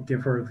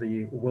give her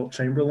the Wilt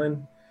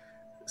Chamberlain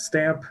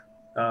stamp.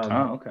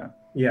 Okay.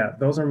 Yeah,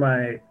 those are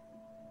my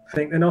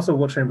thing. And also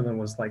Wilt Chamberlain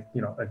was like,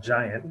 a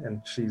giant,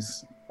 and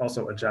she's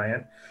also a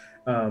giant.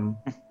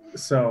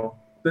 So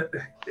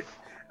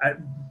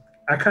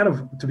I kind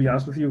of, to be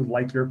honest with you,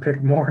 like your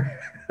pick more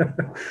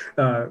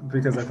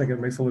because I think it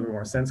makes a little bit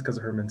more sense because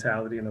of her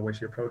mentality and the way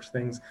she approached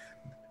things.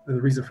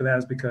 The reason for that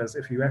is because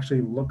if you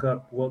actually look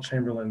up Wilt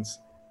Chamberlain's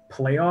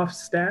playoff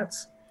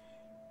stats,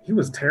 he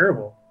was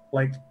terrible.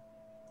 Like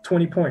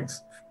 20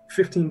 points,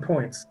 15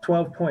 points,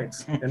 12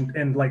 points,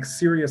 and like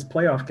serious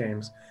playoff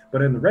games.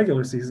 But in the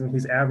regular season,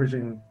 he's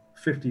averaging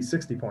 50,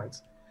 60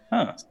 points.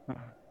 Huh.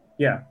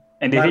 Yeah.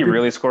 And did he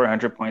really score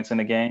 100 points in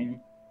a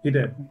game? He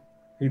did.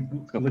 He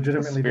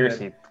legitimately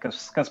did.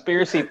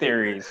 Conspiracy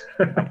theories.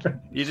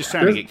 You're just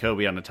trying to get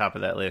Kobe on the top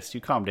of that list.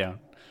 You calm down.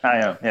 I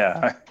am,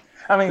 yeah.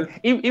 I mean,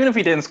 even if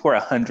he didn't score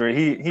 100,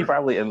 he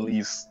probably at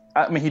least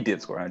I mean, he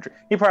did score 100.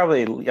 He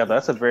probably, yeah,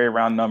 that's a very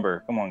round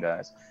number. Come on,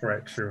 guys.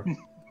 Right, true.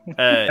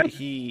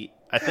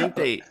 I think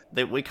they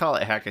we call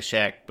it hack a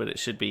Shaq, but it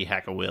should be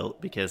hack a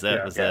Wilt because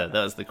that was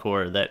the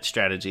core of that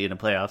strategy in the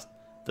playoffs.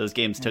 Those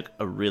games took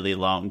a really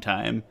long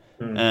time.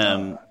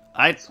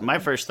 My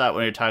first thought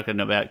when you're talking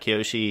about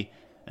Kyoshi,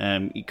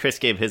 Chris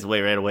gave his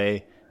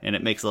away, and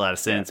it makes a lot of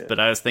sense. But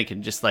I was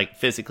thinking just like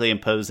physically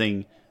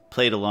imposing,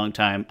 played a long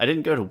time. I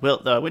didn't go to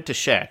Wilt though. I went to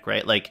Shaq,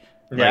 right? Like,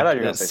 yeah,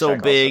 like so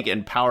Shaq big also.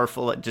 And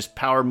powerful, just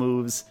power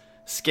moves,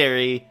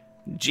 scary,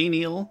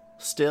 genial.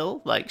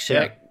 Still, like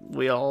Shaq,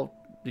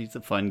 he's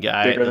a fun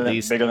guy.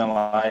 Bigger than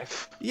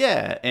life.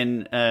 Yeah,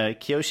 and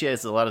Kyoshi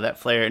has a lot of that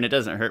flair, and it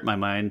doesn't hurt my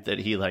mind that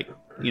he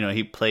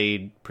he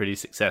played pretty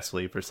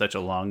successfully for such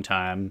a long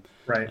time.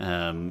 Right.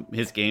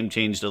 His game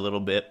changed a little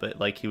bit, but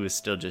like he was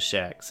still just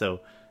Shaq. So,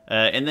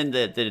 and then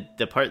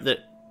the part that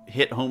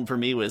hit home for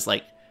me was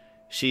like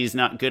she's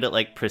not good at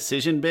like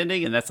precision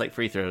bending, and that's like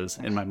free throws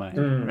in my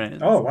mind. Right?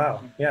 Oh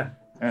wow, yeah,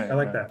 I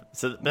like that.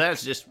 So but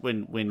that's just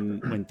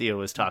when Theo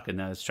was talking,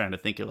 I was trying to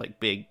think of like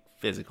big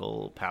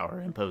physical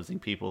power imposing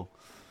people.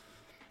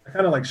 I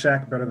kind of like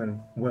Shaq better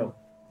than Wilt,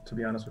 to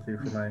be honest with you,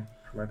 for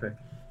my pick.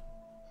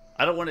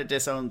 I don't want to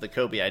disown the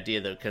Kobe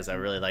idea though, because I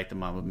really like the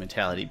Mamba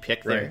mentality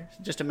pick there. Right. It's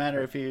just a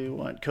matter if you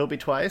want Kobe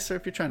twice or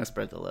if you're trying to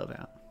spread the love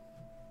out.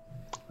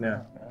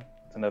 Yeah.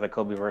 It's another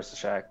Kobe versus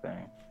Shaq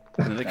thing.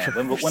 When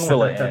Kobe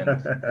will it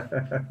end?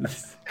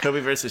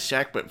 versus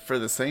Shaq, but for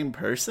the same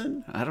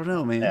person? I don't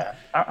know, man. Yeah,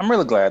 I'm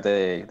really glad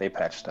they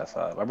patched stuff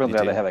up. I'm really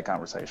glad they had that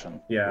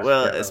conversation. Yeah.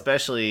 Well, yeah.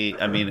 especially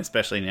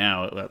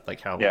now,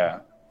 like how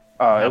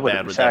how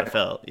bad would that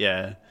felt?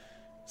 Yeah.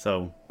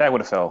 So that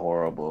would have felt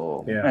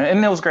horrible. Yeah.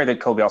 And it was great that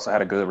Kobe also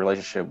had a good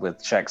relationship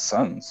with Shaq's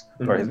sons,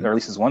 or at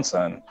least his one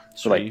son,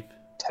 who like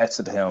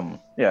tested him.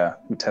 Yeah,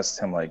 who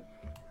tested him like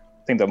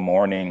I think the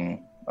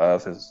morning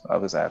of his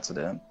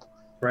accident.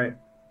 Right.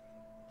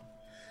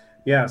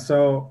 Yeah,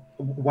 so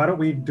why don't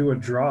we do a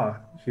draw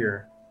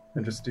here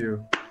and just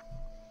do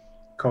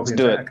Kobe Let's and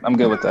do Shaq? it. I'm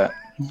good with that.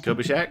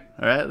 Kobe Shaq?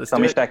 All right, let's Tell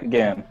do me it. Shaq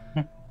again.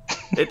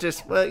 It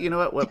just, well, you know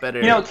what? What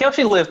better?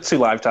 Kyoshi lived 2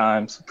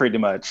 lifetimes, pretty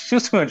much. She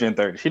was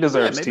 230. She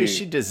deserves maybe 2.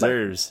 she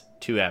deserves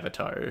 2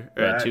 Avatar.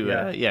 Or two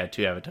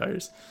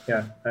avatars.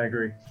 Yeah, I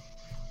agree.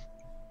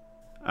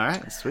 All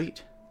right,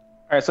 sweet.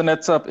 All right, so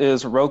next up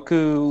is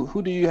Roku.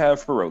 Who do you have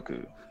for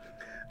Roku?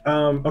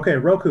 Okay,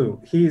 Roku.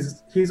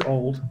 He's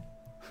old.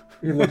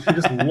 He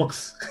just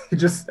looks.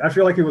 I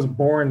feel like he was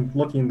born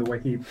looking the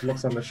way he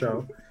looks on the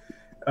show,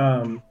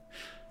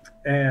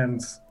 and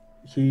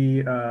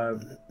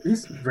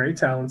he's very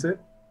talented.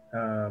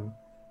 The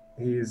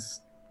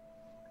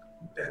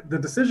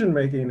decision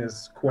making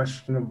is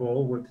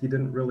questionable. He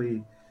didn't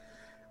really.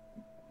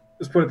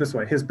 Let's put it this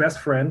way: his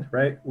best friend,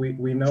 right?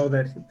 We know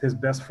that his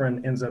best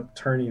friend ends up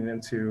turning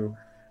into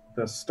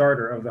the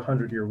starter of the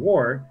 100-Year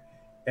War,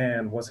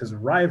 and was his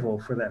rival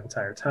for that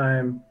entire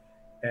time,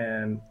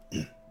 and.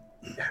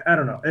 I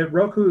don't know.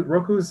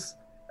 Roku's.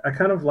 I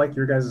kind of like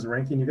your guys'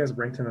 ranking. You guys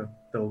ranked him at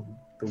the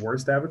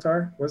worst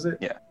Avatar, was it?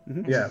 Yeah.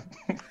 Yeah.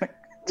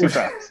 2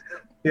 times.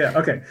 Yeah.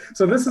 Okay.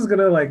 So this is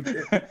gonna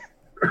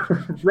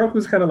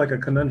Roku's kind of like a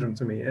conundrum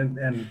to me,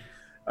 and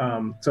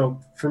so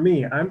for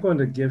me, I'm going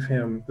to give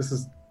him. This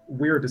is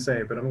weird to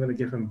say, but I'm going to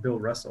give him Bill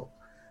Russell.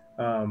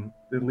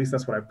 At least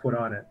that's what I put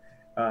on it.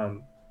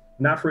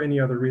 Not for any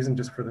other reason,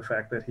 just for the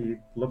fact that he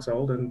looks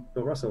old, and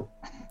Bill Russell.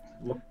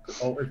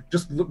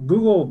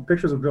 Google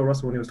pictures of Bill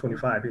Russell when he was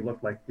 25. He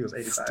looked like he was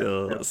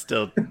 85.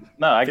 Still.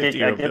 No, I get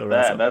Bill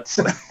that.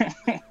 Russell. That's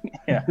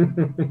yeah.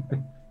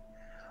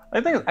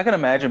 I think I can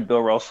imagine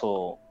Bill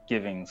Russell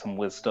giving some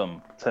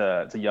wisdom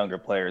to younger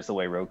players the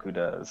way Roku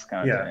does,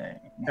 kind of thing.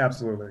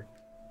 Absolutely.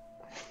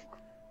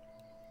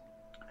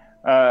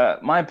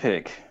 My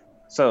pick.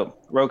 So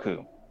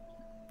Roku,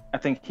 I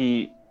think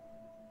he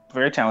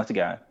very talented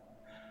guy.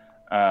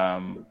 I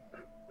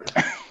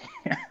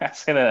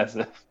say that as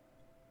if.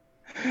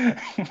 I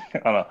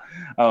don't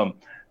know.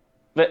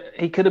 But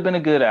he could have been a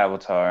good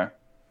Avatar,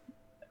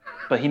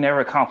 but he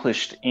never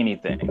accomplished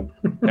anything.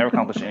 Never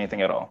accomplished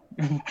anything at all.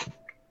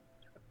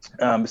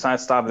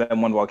 Besides stopping that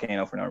one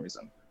volcano for no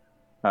reason.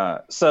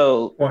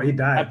 Well, he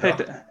died. I picked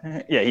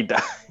it. Yeah, he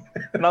died.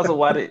 And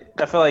also, I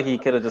feel like he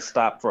could have just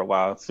stopped for a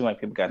while. It seemed like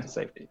people got to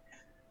safety.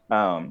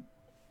 The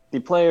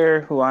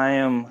player who I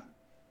am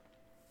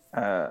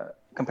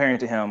comparing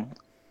to him,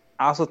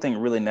 I also think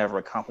really never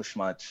accomplished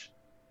much.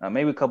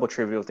 Maybe a couple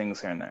trivial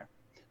things here and there.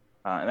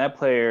 And that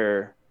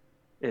player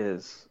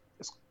is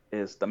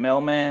the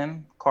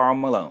mailman, Karl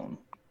Malone.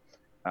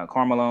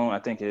 Karl Malone, I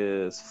think,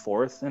 is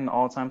 4th in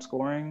all-time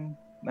scoring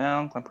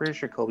now. I'm pretty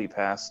sure Kobe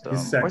passed him.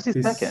 Or is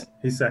he second?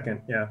 He's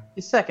second, yeah.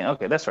 He's second.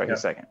 Okay, that's right. Yep.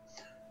 He's second.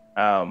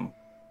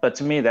 But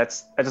to me,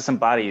 that just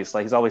embodies,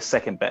 like, he's always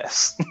second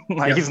best.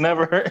 He's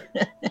never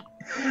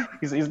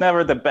he's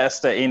never the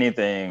best at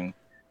anything.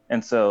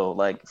 And so,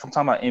 like, if I'm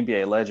talking about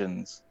NBA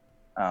legends,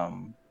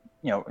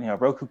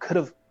 Roku could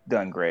have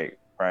done great,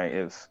 right?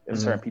 If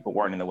certain people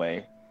weren't in the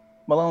way.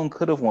 Malone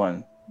could have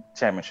won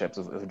championships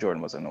if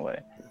Jordan was in the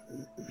way.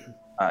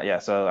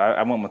 So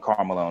I went with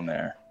Karl Malone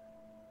there.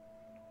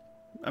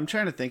 I'm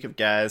trying to think of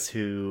guys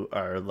who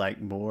are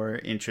like more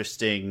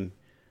interesting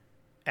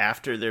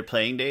after their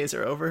playing days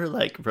are over.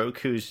 Like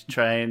Roku's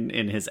trying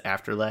in his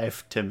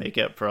afterlife to make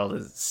up for all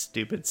the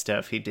stupid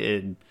stuff he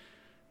did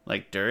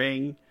like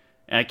during.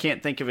 And I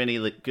can't think of any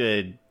like,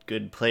 good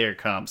player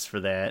comps for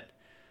that.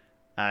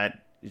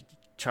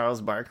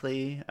 Charles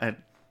Barkley. I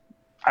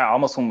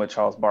almost went with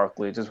Charles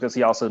Barkley just because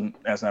he also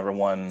has never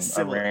won a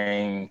Similar.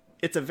 ring.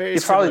 It's a very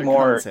He's similar probably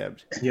more-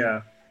 concept.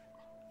 Yeah.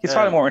 He's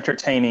probably more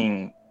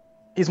entertaining.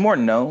 He's more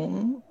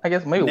known, I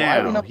guess. Maybe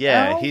widely Now, known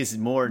yeah, now? he's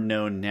more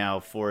known now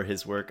for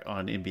his work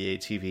on NBA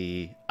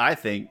TV, I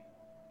think,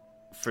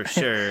 for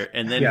sure.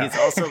 And then Yeah. he's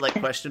also like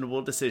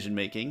questionable decision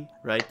making,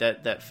 right?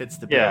 That fits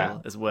the bill Yeah.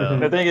 as well.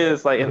 The thing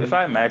is, like, if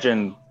I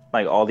imagine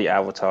like all the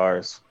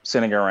avatars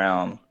sitting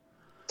around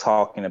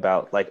talking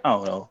about, like, I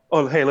don't know,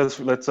 oh hey, let's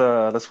run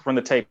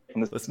the tape.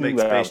 And Let's new make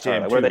Space avatar.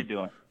 Jam Like, what are 2. they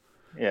doing?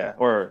 Yeah,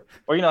 or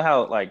you know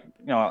how like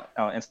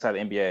inside the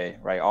NBA,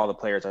 right? All the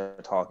players are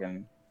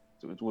talking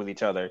with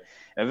each other.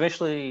 And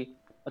eventually,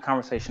 a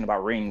conversation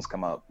about rings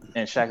come up,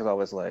 and Shaq is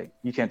always like,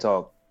 "You can't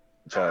talk,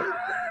 Chuck,"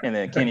 and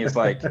then Kenny is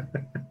like,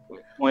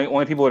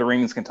 "Only people with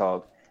rings can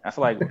talk." I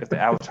feel like if the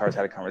avatars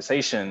had a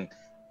conversation,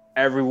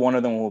 every one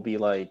of them will be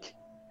like,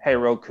 "Hey,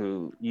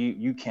 Roku,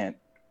 you can't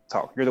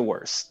talk. You're the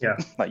worst. Yeah.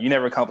 Like you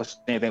never accomplished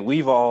anything.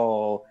 We're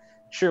all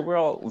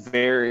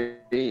very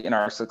in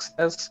our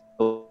success.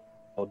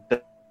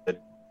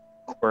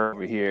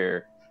 Over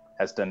here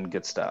has done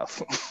good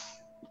stuff,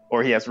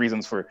 or he has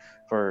reasons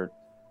for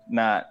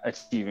not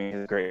achieving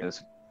his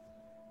greatness."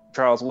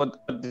 Charles,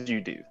 what did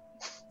you do?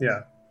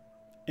 Yeah.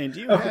 And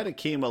you Okay. had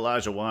Akeem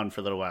Olajuwon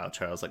for a little while,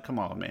 Charles. Like, come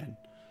on, man.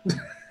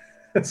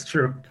 That's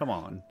true. Come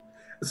on.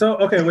 So,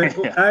 okay, wait.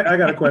 Yeah. I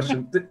got a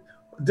question.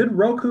 Did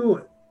Roku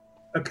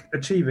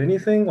achieve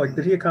anything? Like,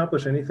 did he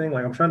accomplish anything?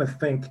 Like, I'm trying to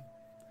think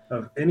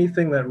of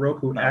anything that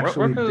Roku No,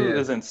 actually Roku did.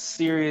 is in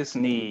serious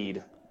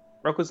need.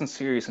 Roku's in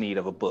serious need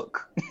of a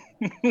book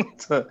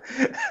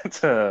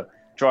to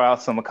draw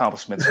out some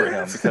accomplishments for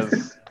him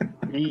because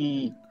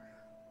he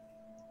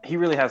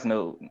really has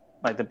no,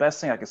 like, the best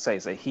thing I could say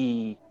is that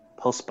he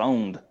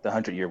postponed the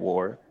 100-Year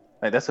War.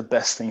 Like, that's the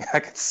best thing I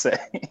could say.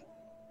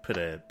 Put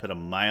a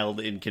mild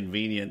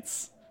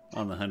inconvenience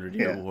on the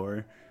 100-Year Yeah.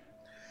 War.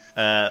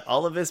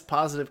 All of his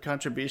positive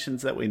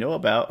contributions that we know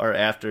about are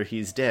after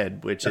he's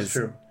dead, which That's is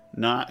true.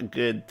 not a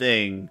good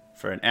thing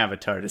for an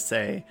avatar to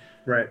say.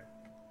 Right.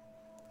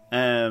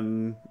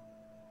 I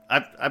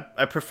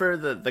prefer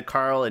the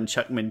Carl and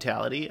Chuck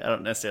mentality. I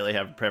don't necessarily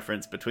have a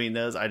preference between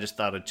those. I just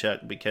thought of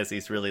Chuck because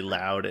he's really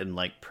loud and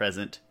like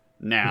present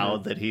now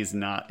that he's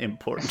not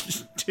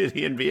important to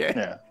the NBA.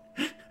 Yeah.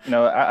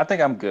 No, I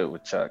think I'm good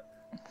with Chuck.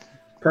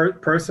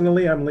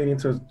 Personally, I'm leaning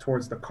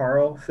towards the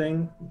Carl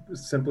thing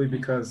simply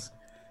because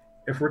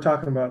if we're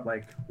talking about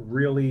like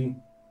really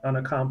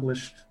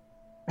unaccomplished,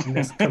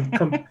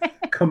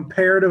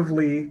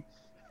 comparatively,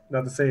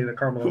 not to say that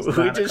Carl Malone's We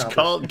not just accomplished.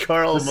 called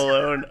Carl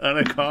Malone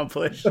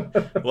unaccomplished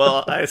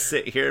while I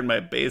sit here in my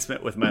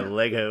basement with my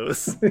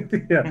Legos.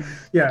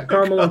 yeah.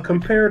 Karl Malone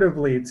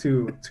comparatively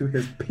to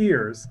his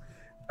peers,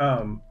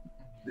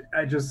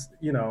 I just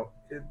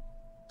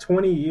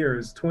 20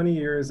 years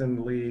in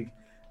the league.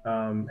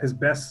 His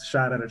best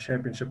shot at a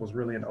championship was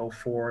really in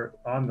 2004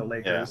 on the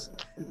Lakers.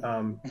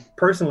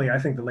 Personally, I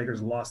think the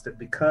Lakers lost it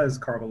because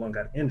Karl Malone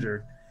got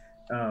injured.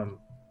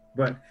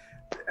 But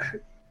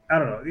I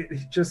don't know.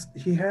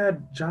 He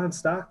had John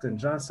Stockton.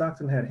 John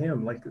Stockton had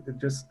him. Like,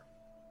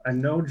 I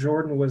know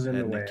Jordan was in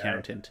the An way,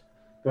 accountant.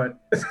 but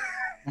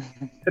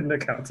an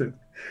accountant.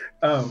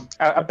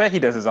 I bet he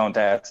does his own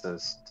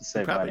taxes to He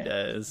save probably money.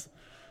 does.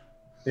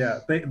 Yeah,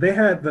 they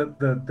had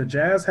the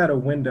Jazz had a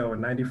window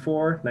in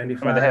 94,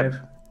 95, they had-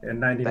 and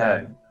They 99.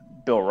 had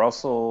Bill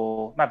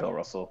Russell, not Bill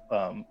Russell,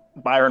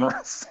 Byron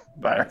Russell.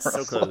 Byron So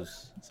Russell.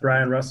 close.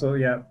 Brian Russell,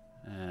 yeah.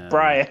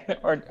 Brian,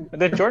 or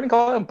did Jordan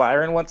call him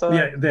Byron once?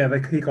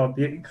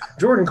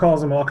 Jordan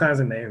calls him all kinds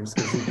of names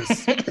 'cause he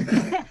just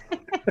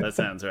That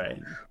sounds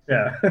right.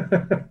 yeah.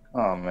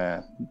 Oh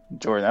man,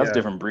 Jordan, that was Yeah. a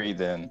different breed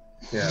then.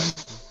 Yeah.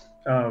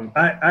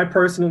 I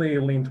personally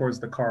lean towards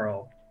the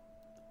Carl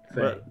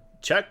thing. Well,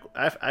 Chuck,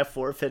 I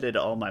forfeited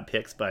all my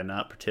picks by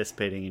not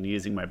participating and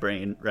using my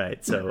brain,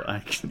 right? So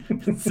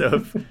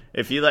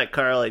if you like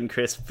Carl and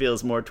Chris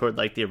feels more toward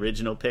like the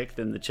original pick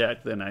than the Chuck,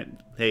 then I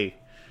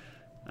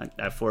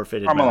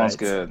forfeited my Carmelo's rights.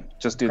 good,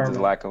 just due to Carmelo.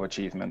 the lack of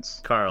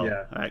achievements. Carl.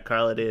 Yeah. All right,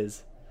 Carl it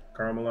is.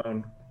 Karl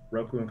Malone,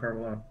 Roku and Karl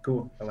Malone.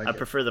 Cool. I like I it.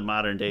 prefer the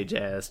modern day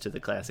jazz to the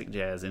classic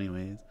jazz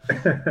anyways.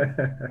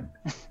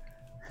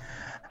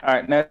 All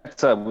right,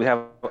 next up, we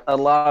have a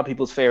lot of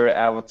people's favorite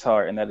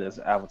avatar, and that is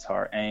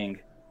Avatar Aang.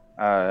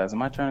 Is it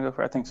my turn to go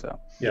first? I think so.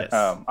 Yes.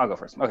 I'll go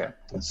first. Okay.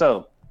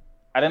 So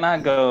I did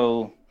not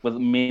go with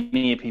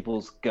many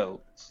people's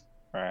goats.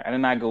 Right. I did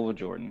not go with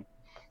Jordan.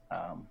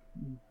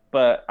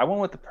 But I went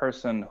with the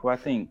person who I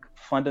think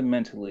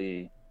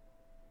fundamentally.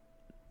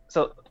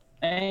 So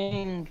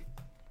Aang,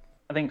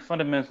 I think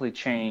fundamentally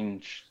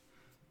changed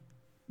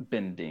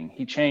bending.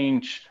 He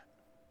changed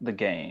the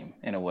game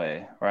in a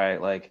way,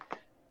 right? Like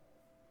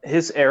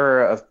his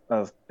era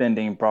of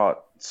bending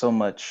brought so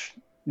much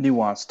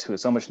nuance to it,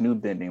 so much new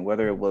bending.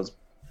 Whether it was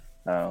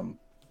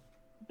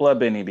blood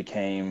bending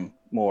became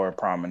more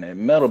prominent,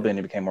 metal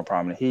bending became more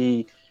prominent.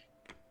 He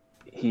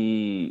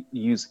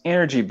used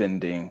energy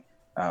bending.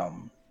 I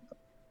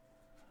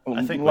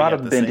think a we lot got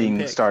of the same bending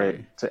pick started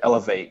here. to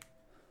elevate,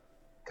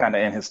 kind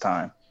of in his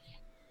time.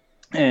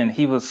 And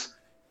he's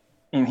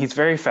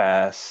very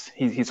fast.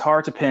 He's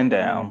hard to pin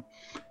down,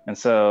 and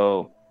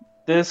so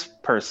this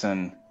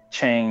person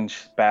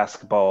changed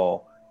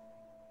basketball.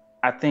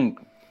 I think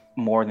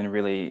more than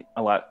really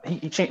a lot.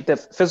 He changed the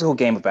physical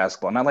game of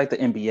basketball, not like the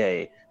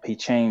NBA. But he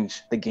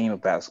changed the game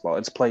of basketball.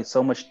 It's played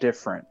so much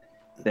different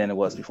than it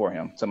was before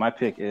him. So my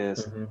pick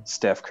is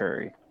Steph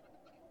Curry.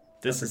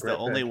 This is the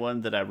only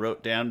one that I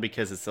wrote down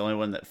because it's the only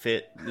one that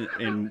fit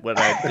in what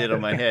I did on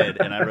my head,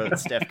 and I wrote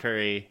Steph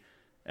Curry,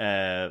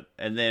 and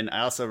then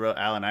I also wrote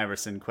Allen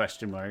Iverson ?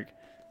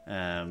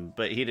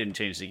 But he didn't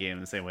change the game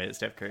in the same way that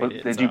Steph Curry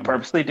did. Did you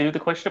purposely do the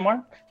question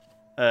mark?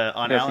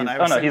 On Allen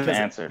Iverson? Oh no, he's the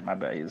answer. My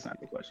bad, he's not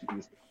the question.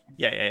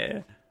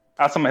 Yeah.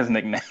 That's his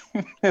nickname.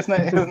 His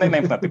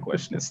nickname's not the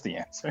question; it's the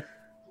answer.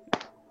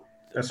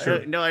 That's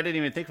true. No, I didn't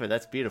even think of it.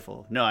 That's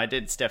beautiful. No, I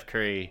did Steph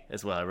Curry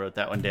as well. I wrote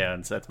that one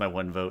down, so that's my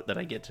one vote that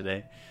I get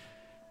today.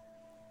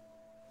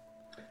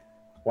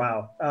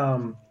 Wow.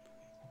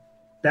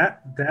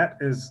 That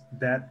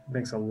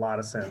makes a lot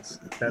of sense.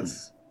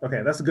 That's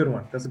okay. That's a good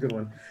one.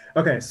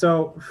 Okay,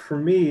 so for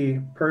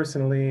me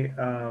personally,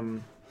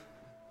 Aang,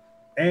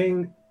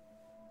 I'm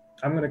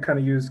going to kind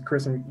of use,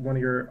 Chris, one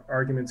of your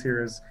arguments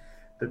here is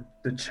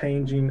the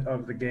changing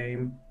of the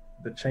game,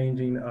 the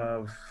changing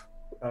of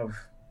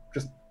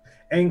just,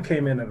 Aang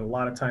came in at a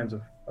lot of times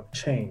of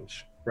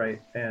change,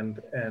 right?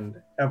 And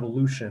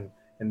evolution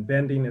and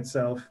bending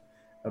itself,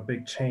 a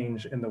big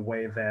change in the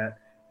way that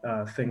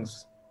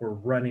things were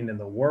running in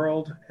the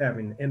world,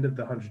 having ended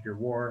the 100-Year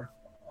War,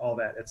 all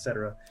that,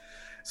 etc.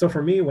 So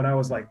for me, when I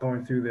was like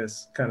going through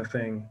this kind of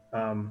thing,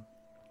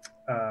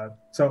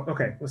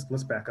 okay,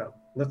 let's back up.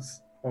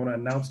 I want to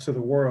announce to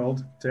the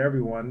world, to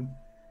everyone,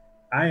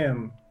 I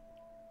am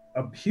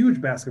a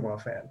huge basketball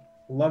fan.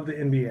 Love the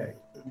NBA,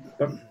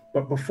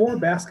 but before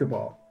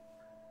basketball,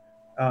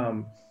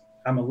 I'm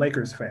a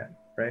Lakers fan,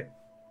 right?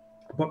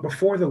 But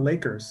before the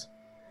Lakers,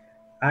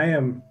 I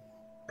am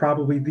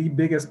probably the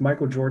biggest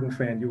Michael Jordan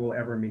fan you will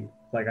ever meet.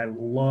 Like, I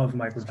love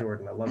Michael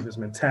Jordan. I love his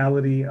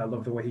mentality. I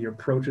love the way he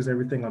approaches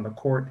everything on the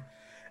court.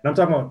 And I'm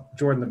talking about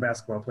Jordan, the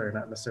basketball player,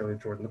 not necessarily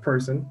Jordan, the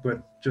person,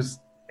 but just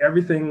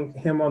everything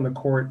him on the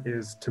court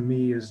is, to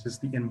me, is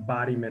just the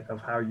embodiment of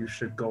how you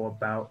should go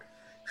about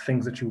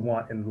things that you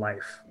want in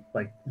life.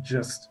 Like,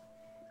 just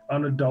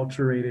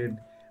unadulterated.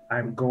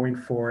 I'm going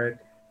for it.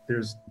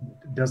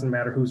 Doesn't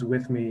matter who's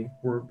with me.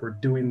 We're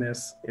doing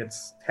this.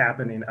 It's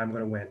happening. I'm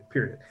going to win,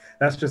 period.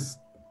 I just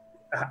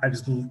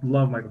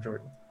love Michael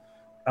Jordan.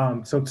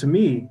 So to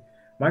me,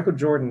 Michael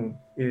Jordan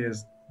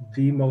is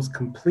the most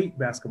complete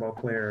basketball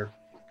player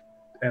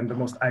and the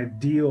most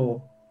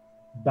ideal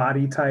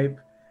body type,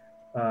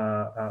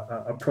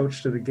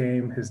 approach to the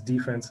game, his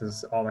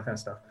defenses, all that kind of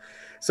stuff.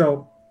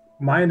 So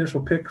my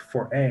initial pick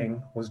for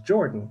Aang was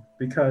Jordan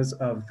because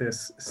of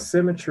this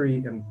symmetry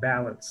and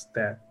balance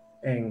that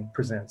Aang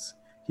presents.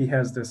 He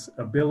has this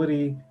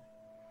ability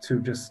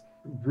to just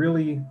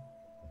really,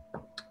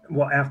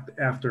 well,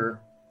 after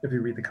if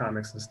you read the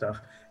comics and stuff,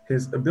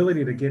 his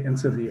ability to get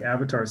into the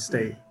Avatar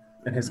state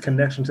and his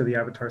connection to the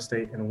Avatar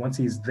state, and once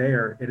he's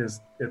there,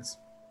 it's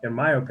in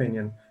my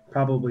opinion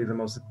probably the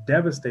most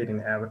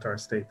devastating Avatar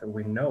state that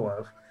we know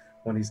of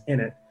when he's in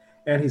it.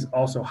 And he's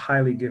also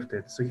highly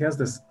gifted, so he has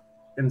this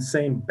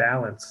insane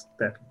balance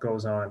that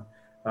goes on.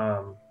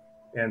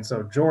 And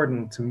so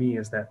Jordan, to me,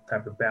 is that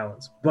type of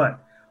balance. But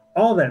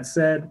all that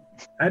said,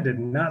 I did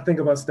not think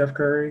about Steph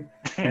Curry,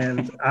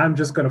 and I'm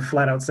just going to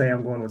flat out say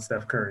I'm going with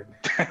Steph Curry.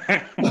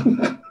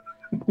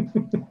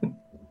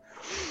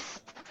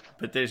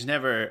 But there's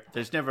never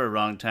a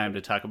wrong time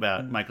to talk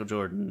about Michael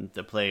Jordan,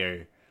 the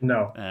player.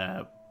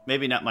 No.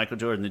 Maybe not Michael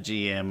Jordan, the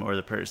GM or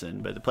the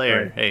person, but the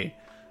player. Right. Hey,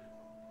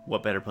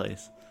 what better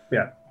place?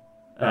 Yeah.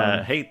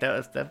 Hey,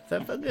 that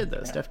felt good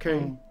though. Steph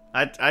Curry.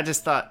 I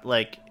just thought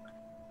like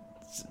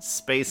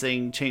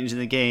spacing, changing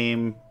the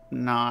game,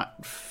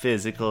 not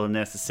physical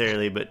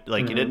necessarily, but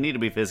like you didn't need to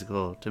be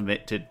physical to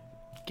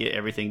get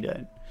everything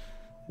done.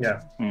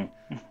 Yeah.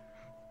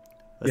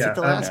 Let's hit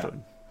the last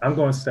one. I'm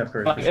going Steph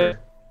Curry for sure.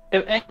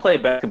 If Aang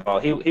played basketball,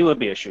 he would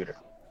be a shooter.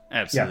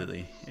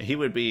 Absolutely. Yeah. He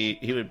would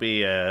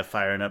be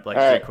firing up like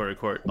three-quarter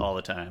court all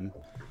the time.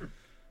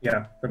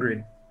 Yeah,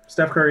 agreed.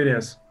 Steph Curry it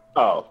is.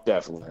 Oh,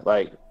 definitely.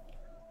 Like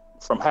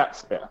from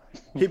half. Yeah.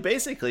 He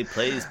basically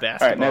plays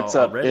basketball. All right, next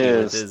up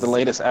is the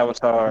latest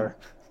Avatar.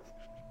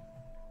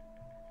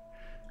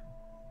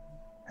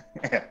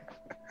 Yeah.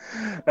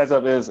 Next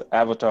up is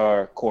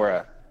Avatar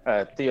Korra.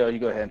 Theo, you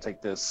go ahead and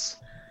take this.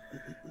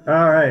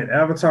 All right,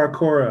 Avatar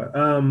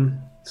Korra.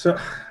 So,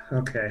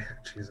 okay,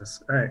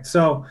 Jesus. All right,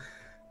 so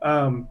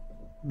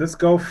let's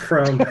go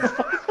from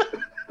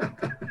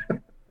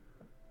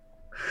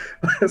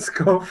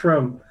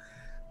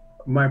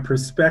my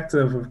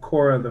perspective of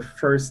Korra the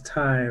first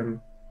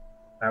time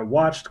I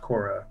watched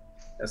Korra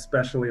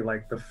especially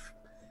like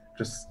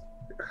just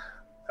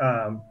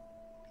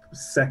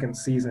second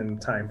season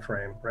time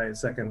frame, right?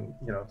 Second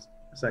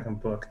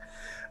book.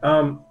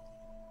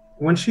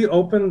 When she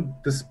opened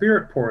the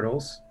spirit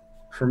portals,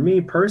 for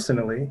me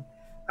personally,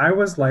 I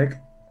was like,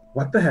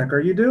 what the heck are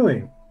you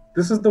doing?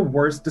 This is the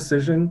worst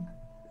decision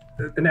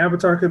an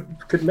avatar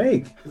could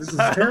make. This is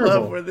terrible. I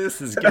love where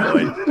this is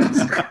going.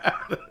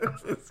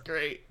 This is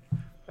great.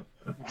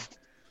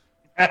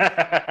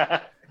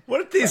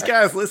 What if these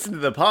guys listen to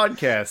the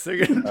podcast?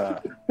 They're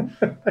gonna...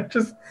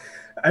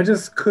 I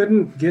just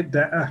couldn't get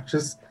that.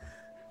 Just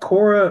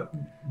Korra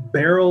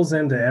barrels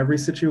into every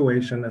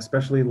situation,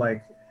 especially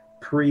like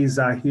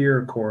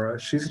pre-Zahir Korra.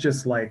 She's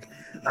just like,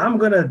 I'm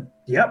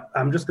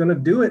just gonna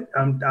do it.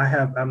 I'm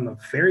a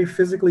very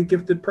physically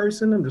gifted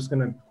person. I'm just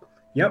gonna,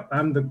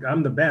 I'm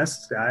the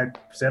best. I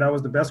said I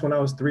was the best when I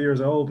was 3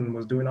 years old and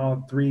was doing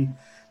all three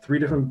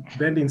different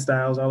bending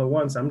styles all at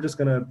once. I'm just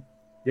gonna,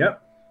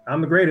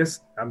 I'm the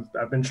greatest.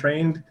 I've been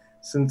trained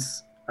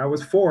since I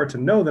was 4 to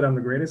know that I'm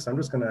the greatest. I'm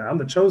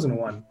the chosen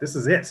one. This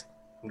is it.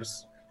 I'm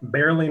just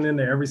barreling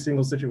into every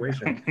single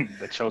situation.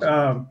 The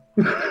chosen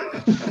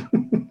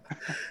one.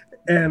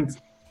 And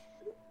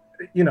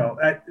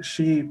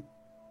she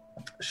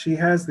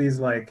has these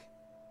like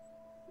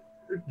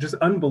just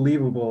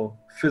unbelievable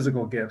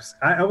physical gifts.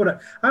 I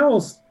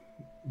almost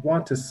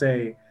want to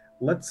say,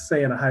 let's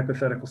say in a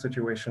hypothetical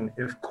situation,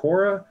 if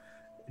Korra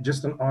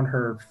just on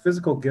her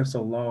physical gifts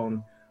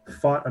alone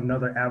fought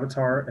another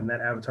avatar and that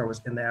avatar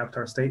was in the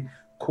avatar state,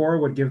 Korra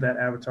would give that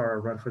avatar a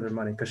run for their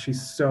money because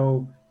she's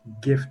so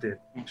gifted.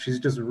 She's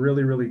just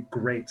really, really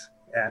great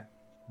at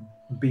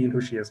being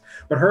who she is.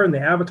 But her in the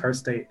avatar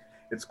state,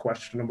 it's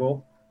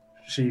questionable.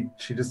 She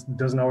just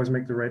doesn't always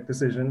make the right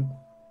decision.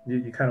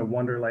 You kind of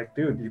wonder, like,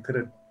 dude, you could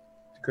have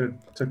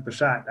took the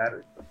shot.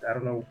 I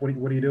don't know.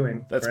 What are you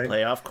doing? That's right?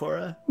 playoff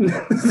Korra.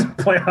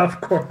 Playoff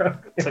Korra.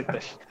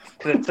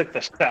 Took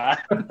the shot.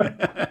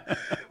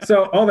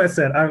 So all that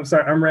said, I'm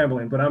sorry, I'm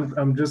rambling, but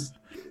I'm just,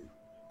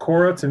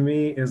 Korra to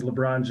me is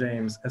LeBron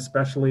James,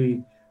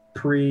 especially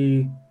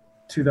pre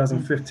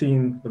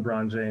 2015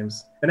 LeBron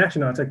James. And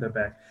actually, no, I take that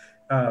back.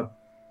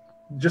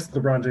 Just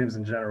LeBron James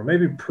in general.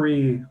 Maybe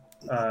pre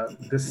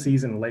this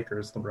season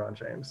Lakers LeBron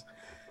James.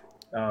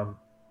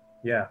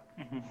 Yeah.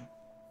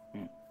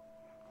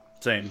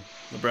 Same.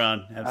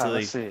 LeBron, absolutely.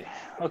 Let's see.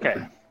 Okay.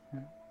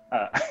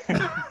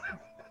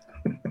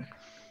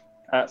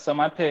 So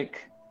my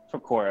pick for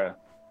Korra,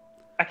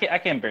 I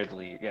can't bear the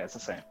lead. Yeah, it's the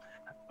same.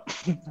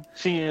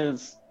 She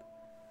is,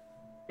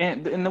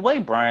 in the way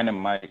Brian and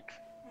Mike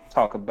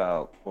talk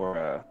about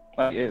Korra,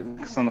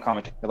 like some of the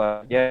comments,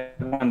 like,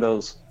 one of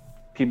those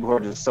people who are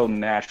just so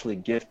naturally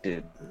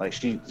gifted. Like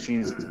she's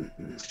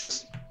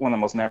just one of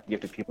the most naturally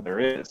gifted people there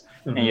is.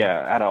 Mm-hmm. And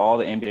out of all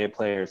the NBA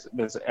players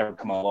that's ever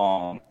come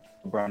along,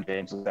 LeBron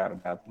James is without a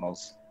doubt the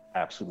most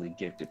absolutely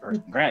gifted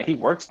person. Granted, he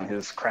works on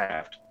his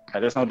craft.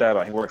 There's no doubt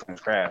about he works on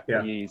his craft. Yeah.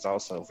 But he's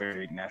also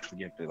very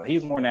naturally gifted. Like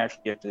he's more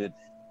naturally gifted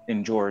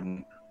than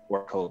Jordan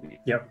or Kobe.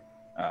 Yep.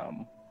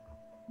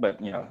 But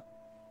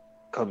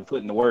Kobe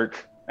put in the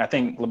work. I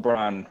think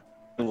LeBron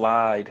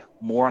relied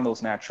more on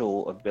those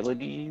natural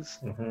abilities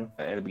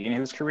at the beginning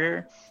of his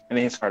career, and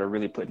then he started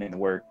really putting in the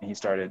work. And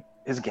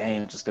his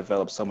game just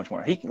developed so much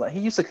more. He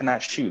used to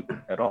cannot shoot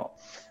at all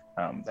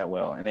that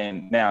well, and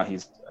then now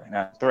he's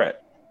not a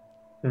threat.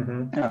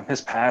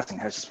 His passing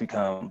has just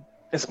become.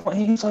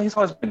 He's always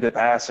been a good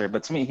passer,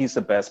 but to me, he's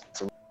the best.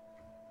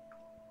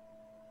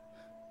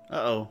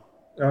 Oh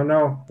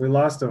no, we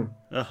lost him.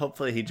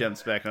 Hopefully, he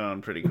jumps back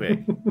on pretty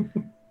quick.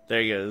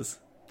 There he goes.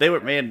 They were,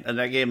 man, in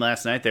that game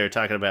last night, they were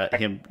talking about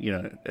him,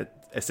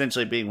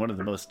 essentially being one of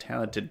the most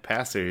talented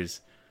passers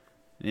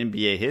in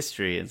NBA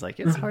history. It's like,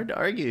 it's hard to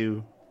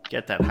argue.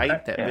 Get that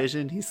height, that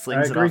vision. He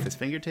slings it off his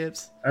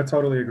fingertips. I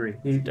totally agree.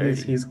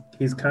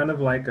 He's kind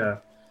of like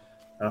a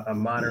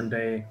modern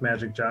day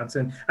Magic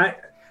Johnson.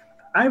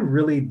 I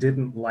really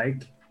didn't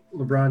like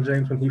LeBron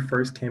James when he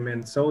first came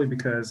in, solely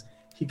because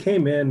he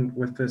came in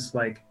with this,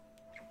 like,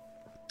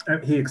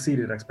 he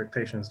exceeded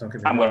expectations. Don't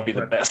get me wrong. I'm going to be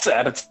the best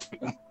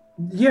attitude.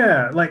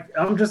 Yeah, like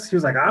he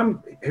was like,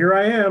 here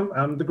I am.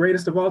 I'm the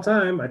greatest of all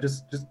time. I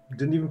just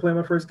didn't even play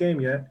my first game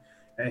yet.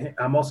 And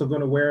I'm also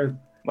going to wear.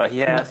 But he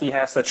has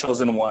the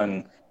chosen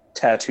one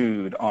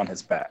tattooed on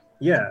his back.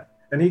 Yeah.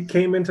 And he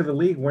came into the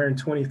league wearing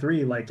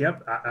 23, like,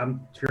 yep,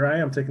 here I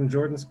am taking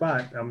Jordan's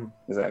spot.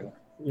 Exactly.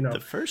 The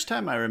first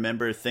time I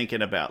remember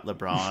thinking about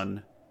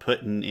LeBron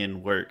putting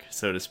in work,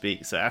 so to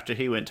speak. So after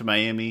he went to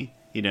Miami,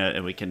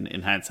 and we can,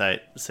 in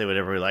hindsight, say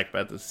whatever we like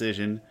about the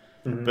decision.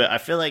 But I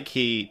feel like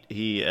he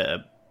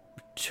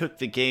took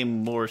the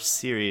game more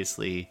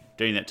seriously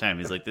during that time.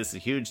 He's like, this is a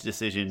huge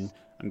decision.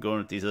 I'm going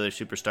with these other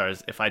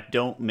superstars. If I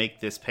don't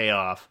make this pay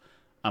off,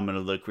 I'm going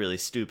to look really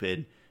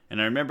stupid.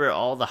 And I remember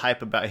all the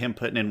hype about him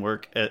putting in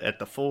work at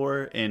the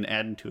 4 and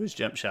adding to his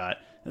jump shot.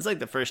 It's like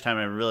the first time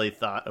I really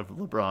thought of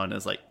LeBron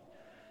as like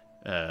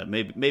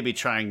maybe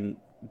trying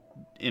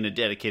in a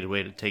dedicated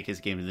way to take his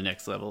game to the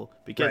next level.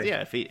 Because,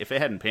 if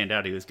it hadn't panned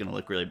out, he was going to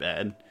look really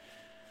bad.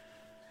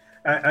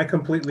 I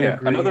completely Yeah,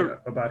 agree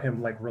about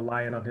him like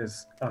relying on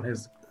his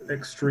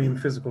extreme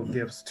physical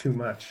gifts too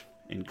much.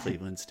 In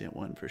Cleveland, stint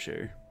one for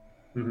sure.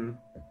 Mm-hmm.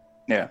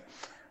 Yeah.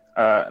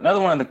 Another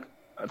one of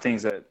the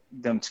things that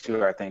them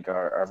two, I think,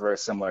 are very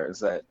similar is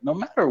that no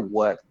matter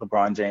what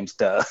LeBron James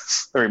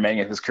does the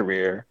remaining of his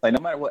career, like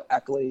no matter what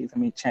accolades, how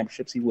many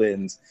championships he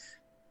wins,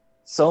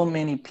 so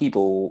many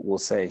people will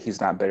say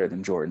he's not better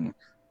than Jordan,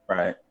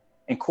 right?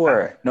 And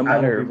Cora, no I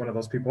will matter be one of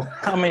those people.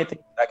 how many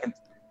things I can,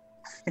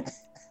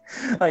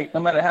 like, no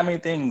matter how many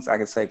things I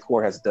can say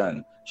Cora has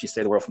done, she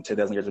saved the world from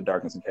 10,000 years of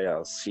darkness and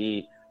chaos.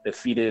 She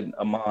defeated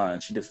Amon.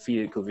 She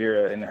defeated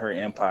Kuvira and her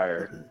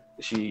empire.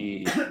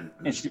 She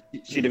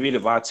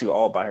defeated Vatu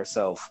all by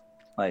herself.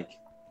 Like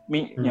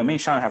me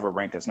and Sean have her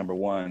ranked as number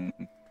one.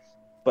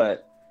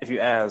 But if you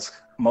ask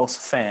most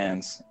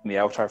fans in the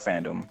Avatar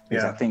fandom,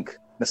 because I think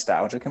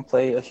nostalgia can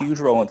play a huge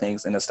role in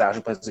things, and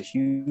nostalgia plays a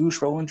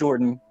huge role in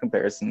Jordan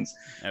comparisons.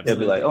 Absolutely. They'll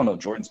be like, "Oh no,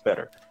 Jordan's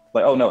better."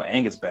 Like, "Oh no,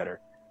 Aang is better."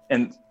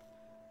 And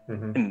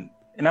I'm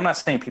not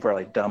saying people are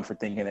like dumb for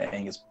thinking that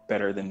Aang is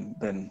better than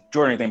Jordan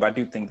or anything, but I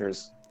do think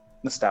there's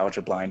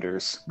nostalgia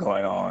blinders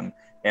going on.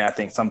 And I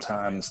think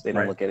sometimes they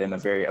don't look at it in a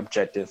very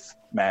objective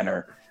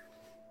manner.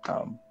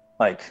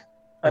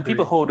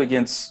 People hold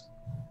against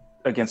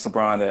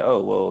LeBron that,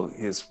 oh, well,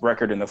 his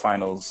record in the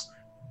finals,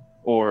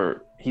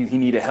 or he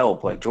needed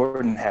help. Like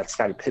Jordan had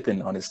Scottie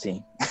Pippen on his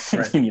team.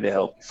 He needed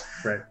help.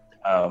 Right.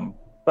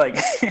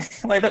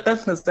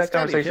 That's that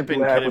conversation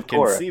Pippen could have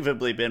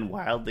conceivably been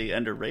wildly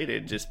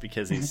underrated just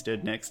because he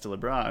stood next to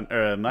LeBron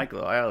or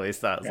Michael. I always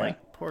thought it was like,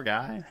 poor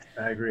guy.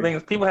 I agree. I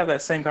think people have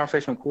that same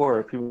conversation with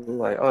Cora. People are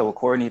like, oh, well,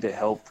 Cora needed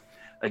help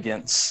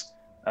against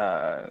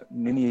she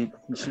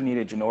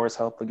needed Janora's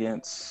help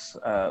against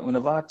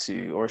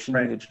Unavatu, or she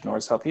needed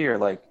Janora's help here.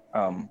 Like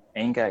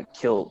Aang got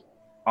killed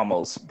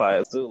almost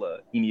by Azula.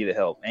 He needed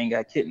help. Aang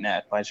got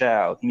kidnapped by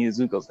Zhao. He needed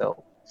Zuko's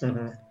help.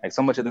 Like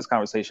so much of this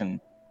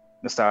conversation,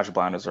 nostalgia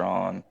blinders are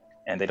on,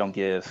 and they don't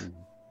give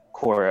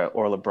Cora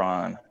or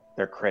LeBron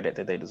their credit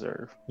that they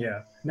deserve.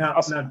 Yeah. Now,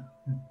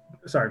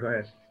 sorry, go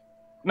ahead.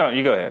 No,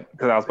 you go ahead,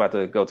 because I was about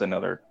to go to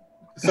another.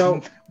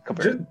 So,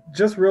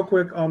 just real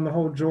quick on the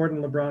whole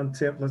Jordan LeBron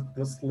tip.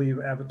 Let's leave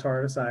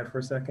Avatar aside for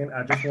a second.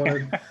 I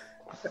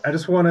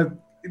just want to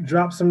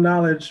drop some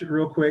knowledge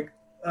real quick.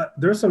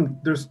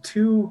 There's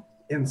two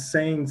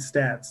insane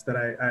stats that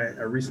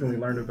I recently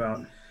learned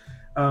about.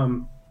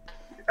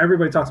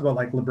 Everybody talks about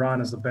like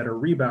LeBron is a better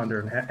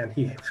rebounder and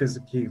he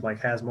physically like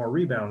has more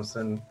rebounds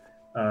than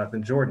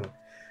Jordan.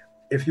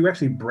 If you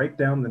actually break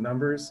down the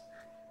numbers,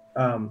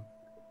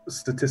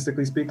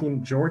 statistically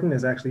speaking, Jordan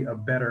is actually a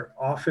better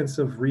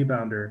offensive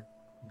rebounder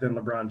than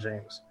LeBron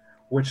James,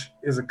 which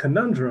is a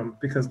conundrum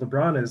because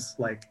LeBron is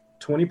like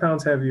 20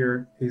 pounds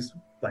heavier. He's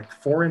like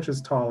 3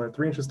 inches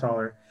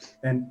taller,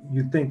 and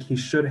you'd think he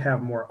should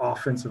have more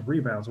offensive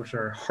rebounds, which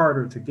are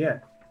harder to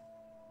get.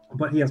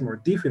 But he has more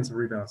defensive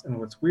rebounds. And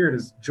what's weird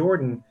is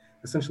Jordan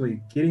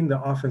essentially getting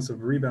the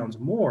offensive rebounds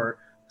more,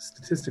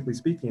 statistically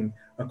speaking,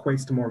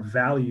 equates to more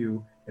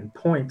value and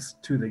points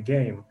to the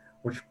game,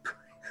 which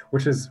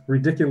is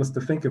ridiculous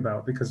to think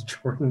about because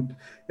Jordan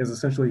is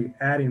essentially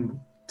adding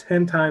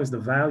 10 times the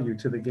value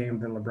to the game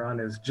than LeBron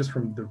is just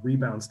from the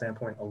rebound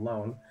standpoint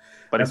alone.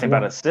 But if you think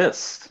about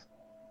assists.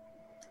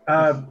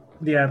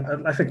 Yeah,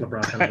 I think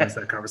LeBron kind of wins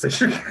that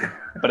conversation.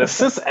 But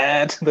assists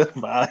add to the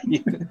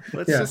value.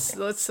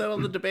 Let's settle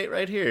the debate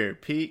right here.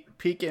 Peak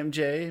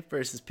MJ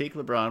versus peak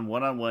LeBron,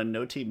 1-on-1,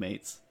 no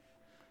teammates.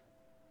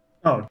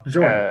 Oh,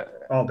 Jordan,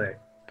 all day.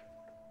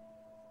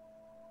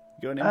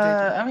 Going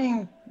MJ? I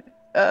mean,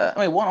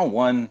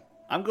 1-on-1.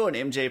 I'm going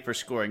MJ for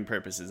scoring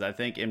purposes. I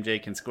think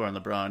MJ can score on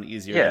LeBron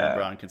easier than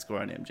LeBron can score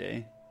on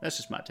MJ. That's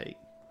just my take.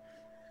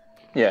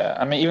 Yeah,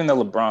 I mean, even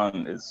though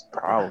LeBron is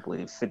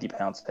probably 50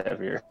 pounds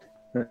heavier.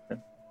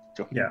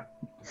 Yeah.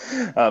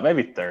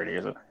 Maybe 30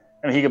 or so.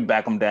 I mean, he could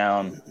back him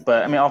down.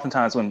 But, I mean,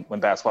 oftentimes when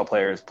basketball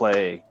players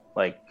play,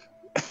 like,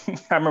 I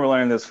remember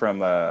learning this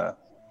from a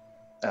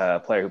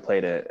player who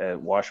played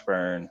at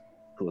Washburn,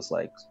 who was,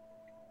 like,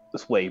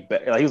 this way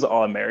better. Like, he was an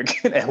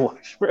All-American at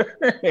Washburn.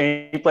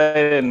 And he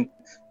played in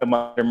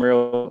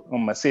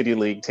on my city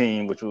league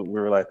team, which we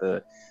were, like,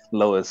 the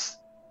lowest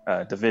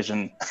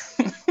division.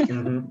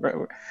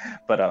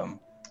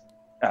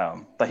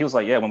 But he was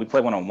like, yeah, when we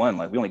play 1-on-1,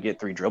 like we only get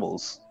 3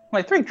 dribbles. I'm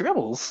like 3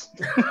 dribbles?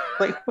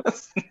 Like, I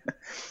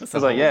was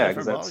like, yeah,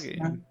 because that's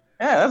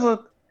a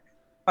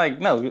like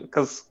no,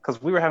 because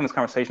we were having this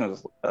conversation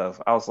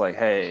of I was like,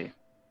 hey,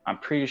 I'm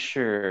pretty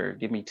sure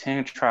give me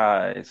 10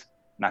 tries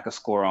and I could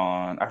score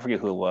on. I forget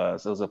who it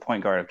was. It was a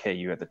point guard of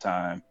KU at the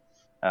time.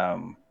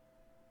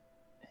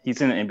 He's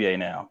in the NBA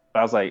now. But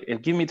I was like,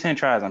 if give me 10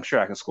 tries, I'm sure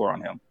I can score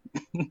on him.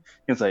 He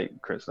was like,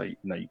 Chris, like,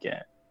 no, you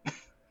can't.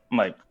 I'm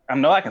like, I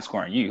know I can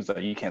score on you. He's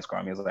like, you can't score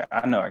on me. He was like,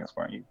 I know I can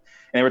score on you.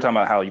 And they were talking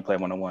about how you play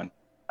 1-on-1.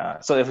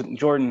 So if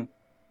Jordan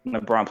and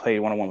LeBron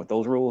played 1-on-1 with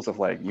those rules of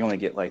like you only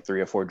get like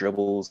 3 or 4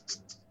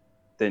 dribbles,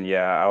 then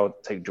yeah, I would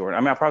take Jordan.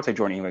 I mean, I'll probably take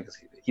Jordan anyway because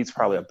he's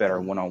probably a better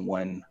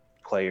 1-on-1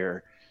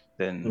 player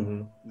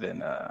than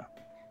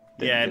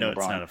Yeah, I than know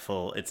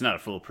LeBron. it's not a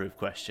foolproof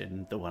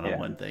question, the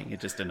one-on-one thing.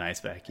 It's just a nice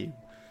vacuum.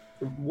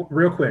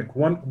 Real quick,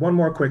 one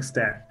more quick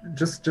stat,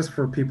 just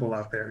for people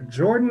out there.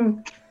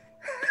 Jordan,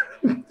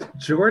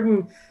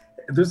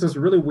 there's this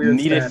really weird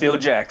Needed stat. Phil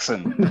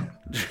Jackson.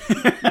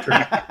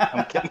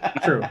 I'm kidding.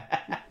 True.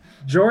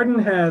 Jordan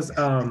has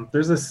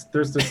there's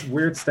this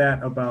weird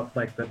stat about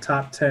like the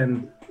top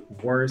 10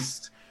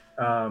 worst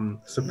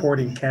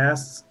supporting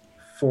casts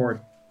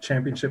for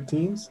championship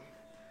teams.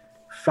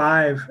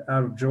 5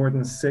 out of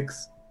Jordan's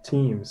 6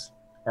 teams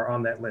are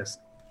on that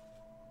list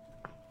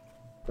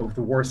of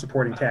the worst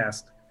supporting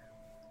cast.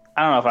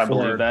 I don't know if I for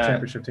believe that.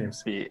 Championship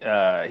teams.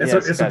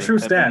 It's a true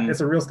stat.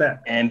 It's a real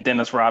stat. And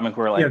Dennis Rodman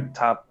were like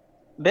top.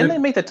 Didn't they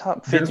make the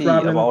top 50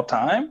 of all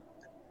time?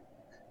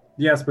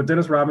 Yes, but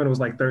Dennis Rodman was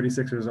like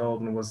 36 years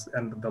old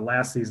and the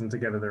last season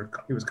together,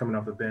 he was coming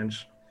off the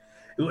bench.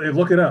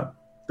 Look it up.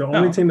 The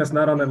only team that's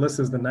not on that list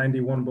is the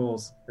 91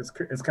 Bulls. It's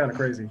kind of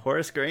crazy.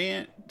 Horace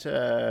Grant,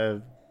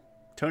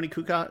 Tony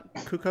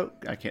Kukoc.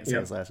 I can't say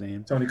his last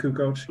name. Tony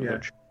Kukoc. Yeah.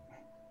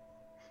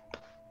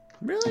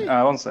 Really?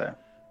 I won't say.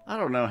 I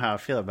don't know how I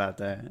feel about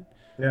that.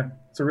 Yeah,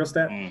 it's a real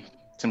stat.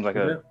 Seems like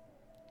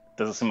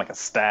doesn't seem like a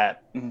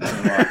stat.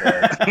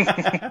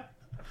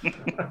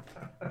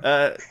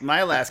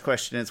 My last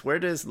question is, where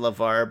does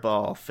LeVar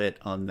Ball fit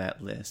on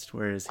that list?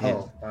 Where is he?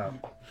 Oh, wow.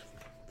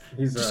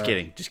 He's just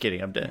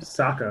kidding. I'm done.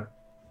 Saka.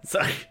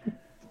 Sorry.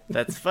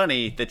 That's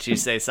funny that you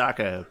say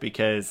Saka,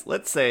 because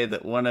let's say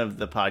that one of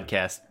the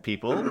podcast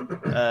people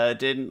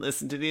didn't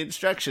listen to the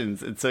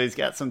instructions, and so he's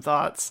got some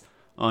thoughts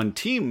on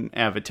Team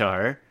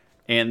Avatar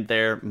and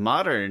their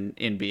modern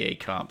NBA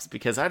comps,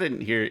 because I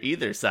didn't hear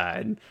either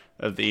side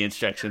of the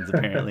instructions,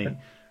 apparently.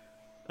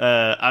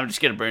 I'm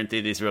just going to burn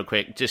through these real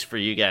quick, just for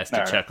you guys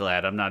to chuckle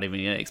at. I'm not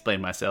even going to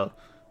explain myself.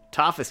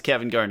 Toph is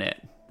Kevin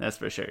Garnett, that's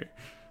for sure.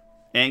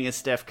 Aang is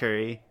Steph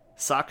Curry.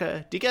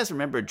 Sokka, do you guys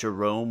remember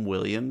Jerome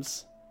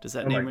Williams? Does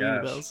that name ring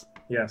any bells?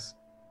 Yes.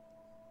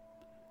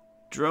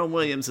 Jerome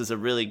Williams is a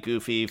really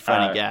goofy,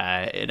 funny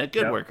guy, and a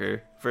good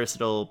worker,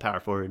 versatile power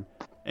forward.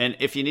 And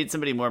if you need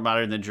somebody more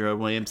modern than Jerome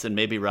Williams, then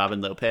maybe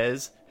Robin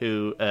Lopez,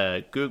 who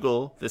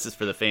Google, this is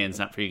for the fans,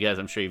 not for you guys,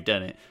 I'm sure you've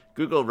done it.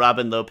 Google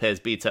Robin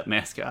Lopez beats up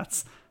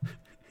mascots.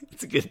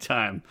 It's a good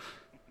time.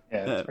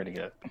 Yeah, that's pretty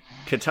good.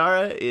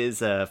 Katara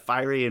is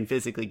fiery and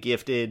physically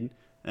gifted,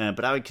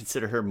 but I would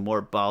consider her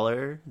more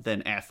baller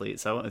than athlete.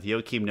 So I went with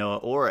Joakim Noah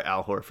or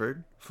Al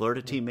Horford.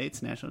 Florida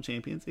teammates, national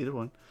champions, either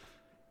one.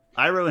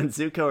 Iroh and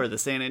Zuko are the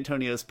San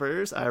Antonio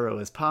Spurs.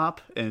 Iroh is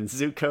Pop, and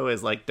Zuko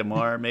is like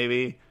DeMar,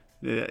 maybe.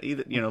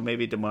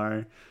 Maybe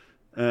DeMar.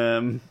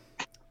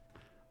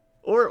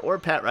 Or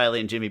Pat Riley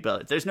and Jimmy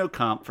Butler. There's no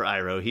comp for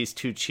Iroh. He's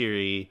too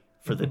cheery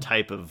for the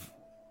type of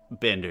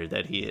bender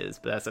that he is,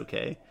 but that's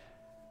okay.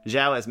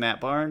 Zhao is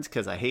Matt Barnes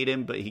because I hate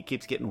him, but he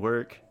keeps getting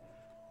work.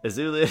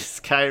 Azula is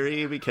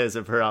Kyrie because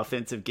of her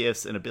offensive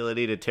gifts and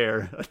ability to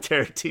tear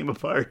a team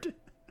apart.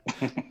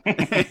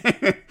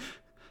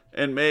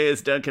 And May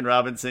is Duncan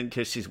Robinson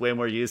because she's way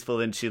more useful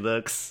than she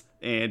looks.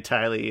 And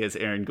Tylee is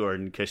Aaron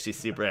Gordon because she's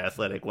super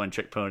athletic,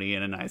 one-trick pony,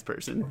 and a nice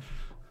person.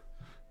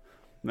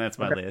 That's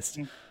my list.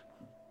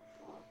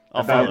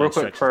 Real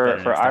quick, for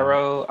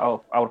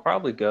Iroh, I would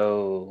probably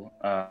go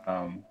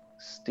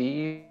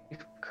Steve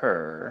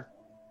Kerr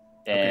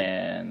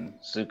and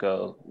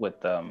Zuko with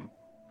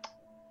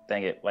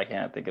dang it, why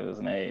can't I think of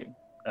his name?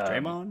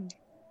 Draymond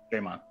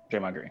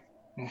Green.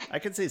 I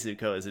could say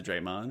Zuko as a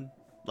Draymond,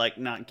 like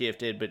not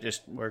gifted, but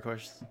just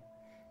workhorse.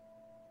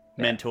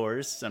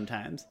 Mentors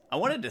sometimes. I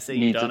wanted to say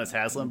Udonis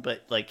Haslem,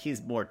 but like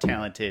he's more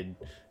talented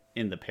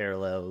in the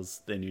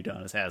parallels than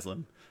Udonis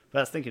Haslem. But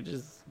I was thinking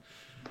just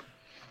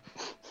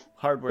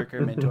hard worker,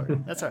 mentor.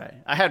 That's all right.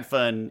 I had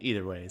fun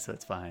either way, so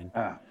it's fine.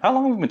 How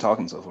long have we been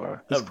talking so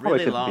far? A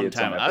really long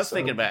time. I was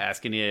thinking about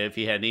asking you if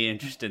you had any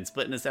interest in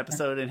splitting this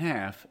episode in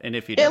half, and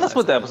if you let's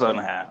split the episode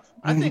in half.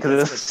 I think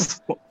this.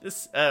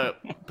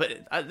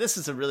 This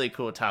is a really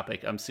cool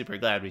topic. I'm super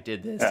glad we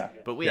did this.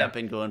 But we have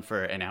been going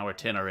for an hour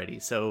 10 already.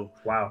 So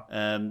wow.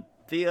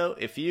 Theo,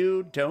 if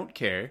you don't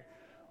care,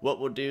 what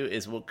we'll do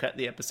is we'll cut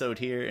the episode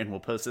here and we'll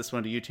post this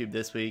one to YouTube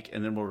this week,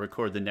 and then we'll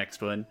record the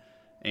next one.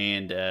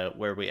 And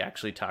where we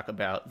actually talk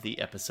about the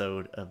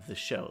episode of the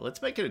show.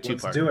 Let's make it a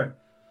two-part. Let's do it.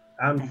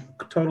 I'm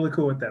totally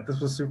cool with that. This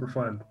was super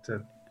fun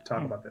to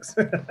talk about this.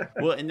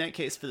 Well, in that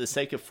case, for the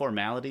sake of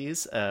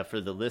formalities, for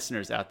the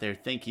listeners out there,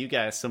 thank you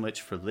guys so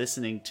much for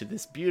listening to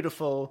this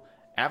beautiful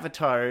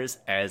Avatars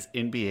as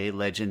NBA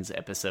Legends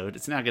episode.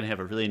 It's now going to have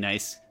a really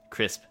nice,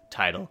 crisp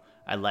title.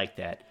 I like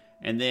that.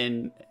 And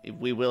then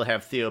we will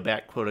have Theo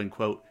back,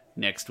 quote-unquote,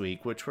 next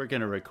week, which we're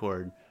going to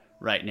record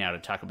right now to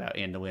talk about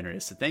And the Winner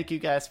Is. So thank you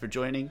guys for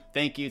joining.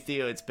 Thank you,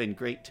 Theo. It's been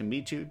great to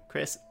meet you.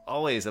 Chris,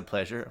 always a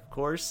pleasure, of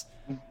course.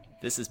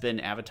 This has been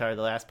Avatar: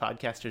 The Last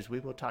Podcasters.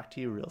 We will talk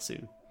to you real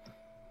soon.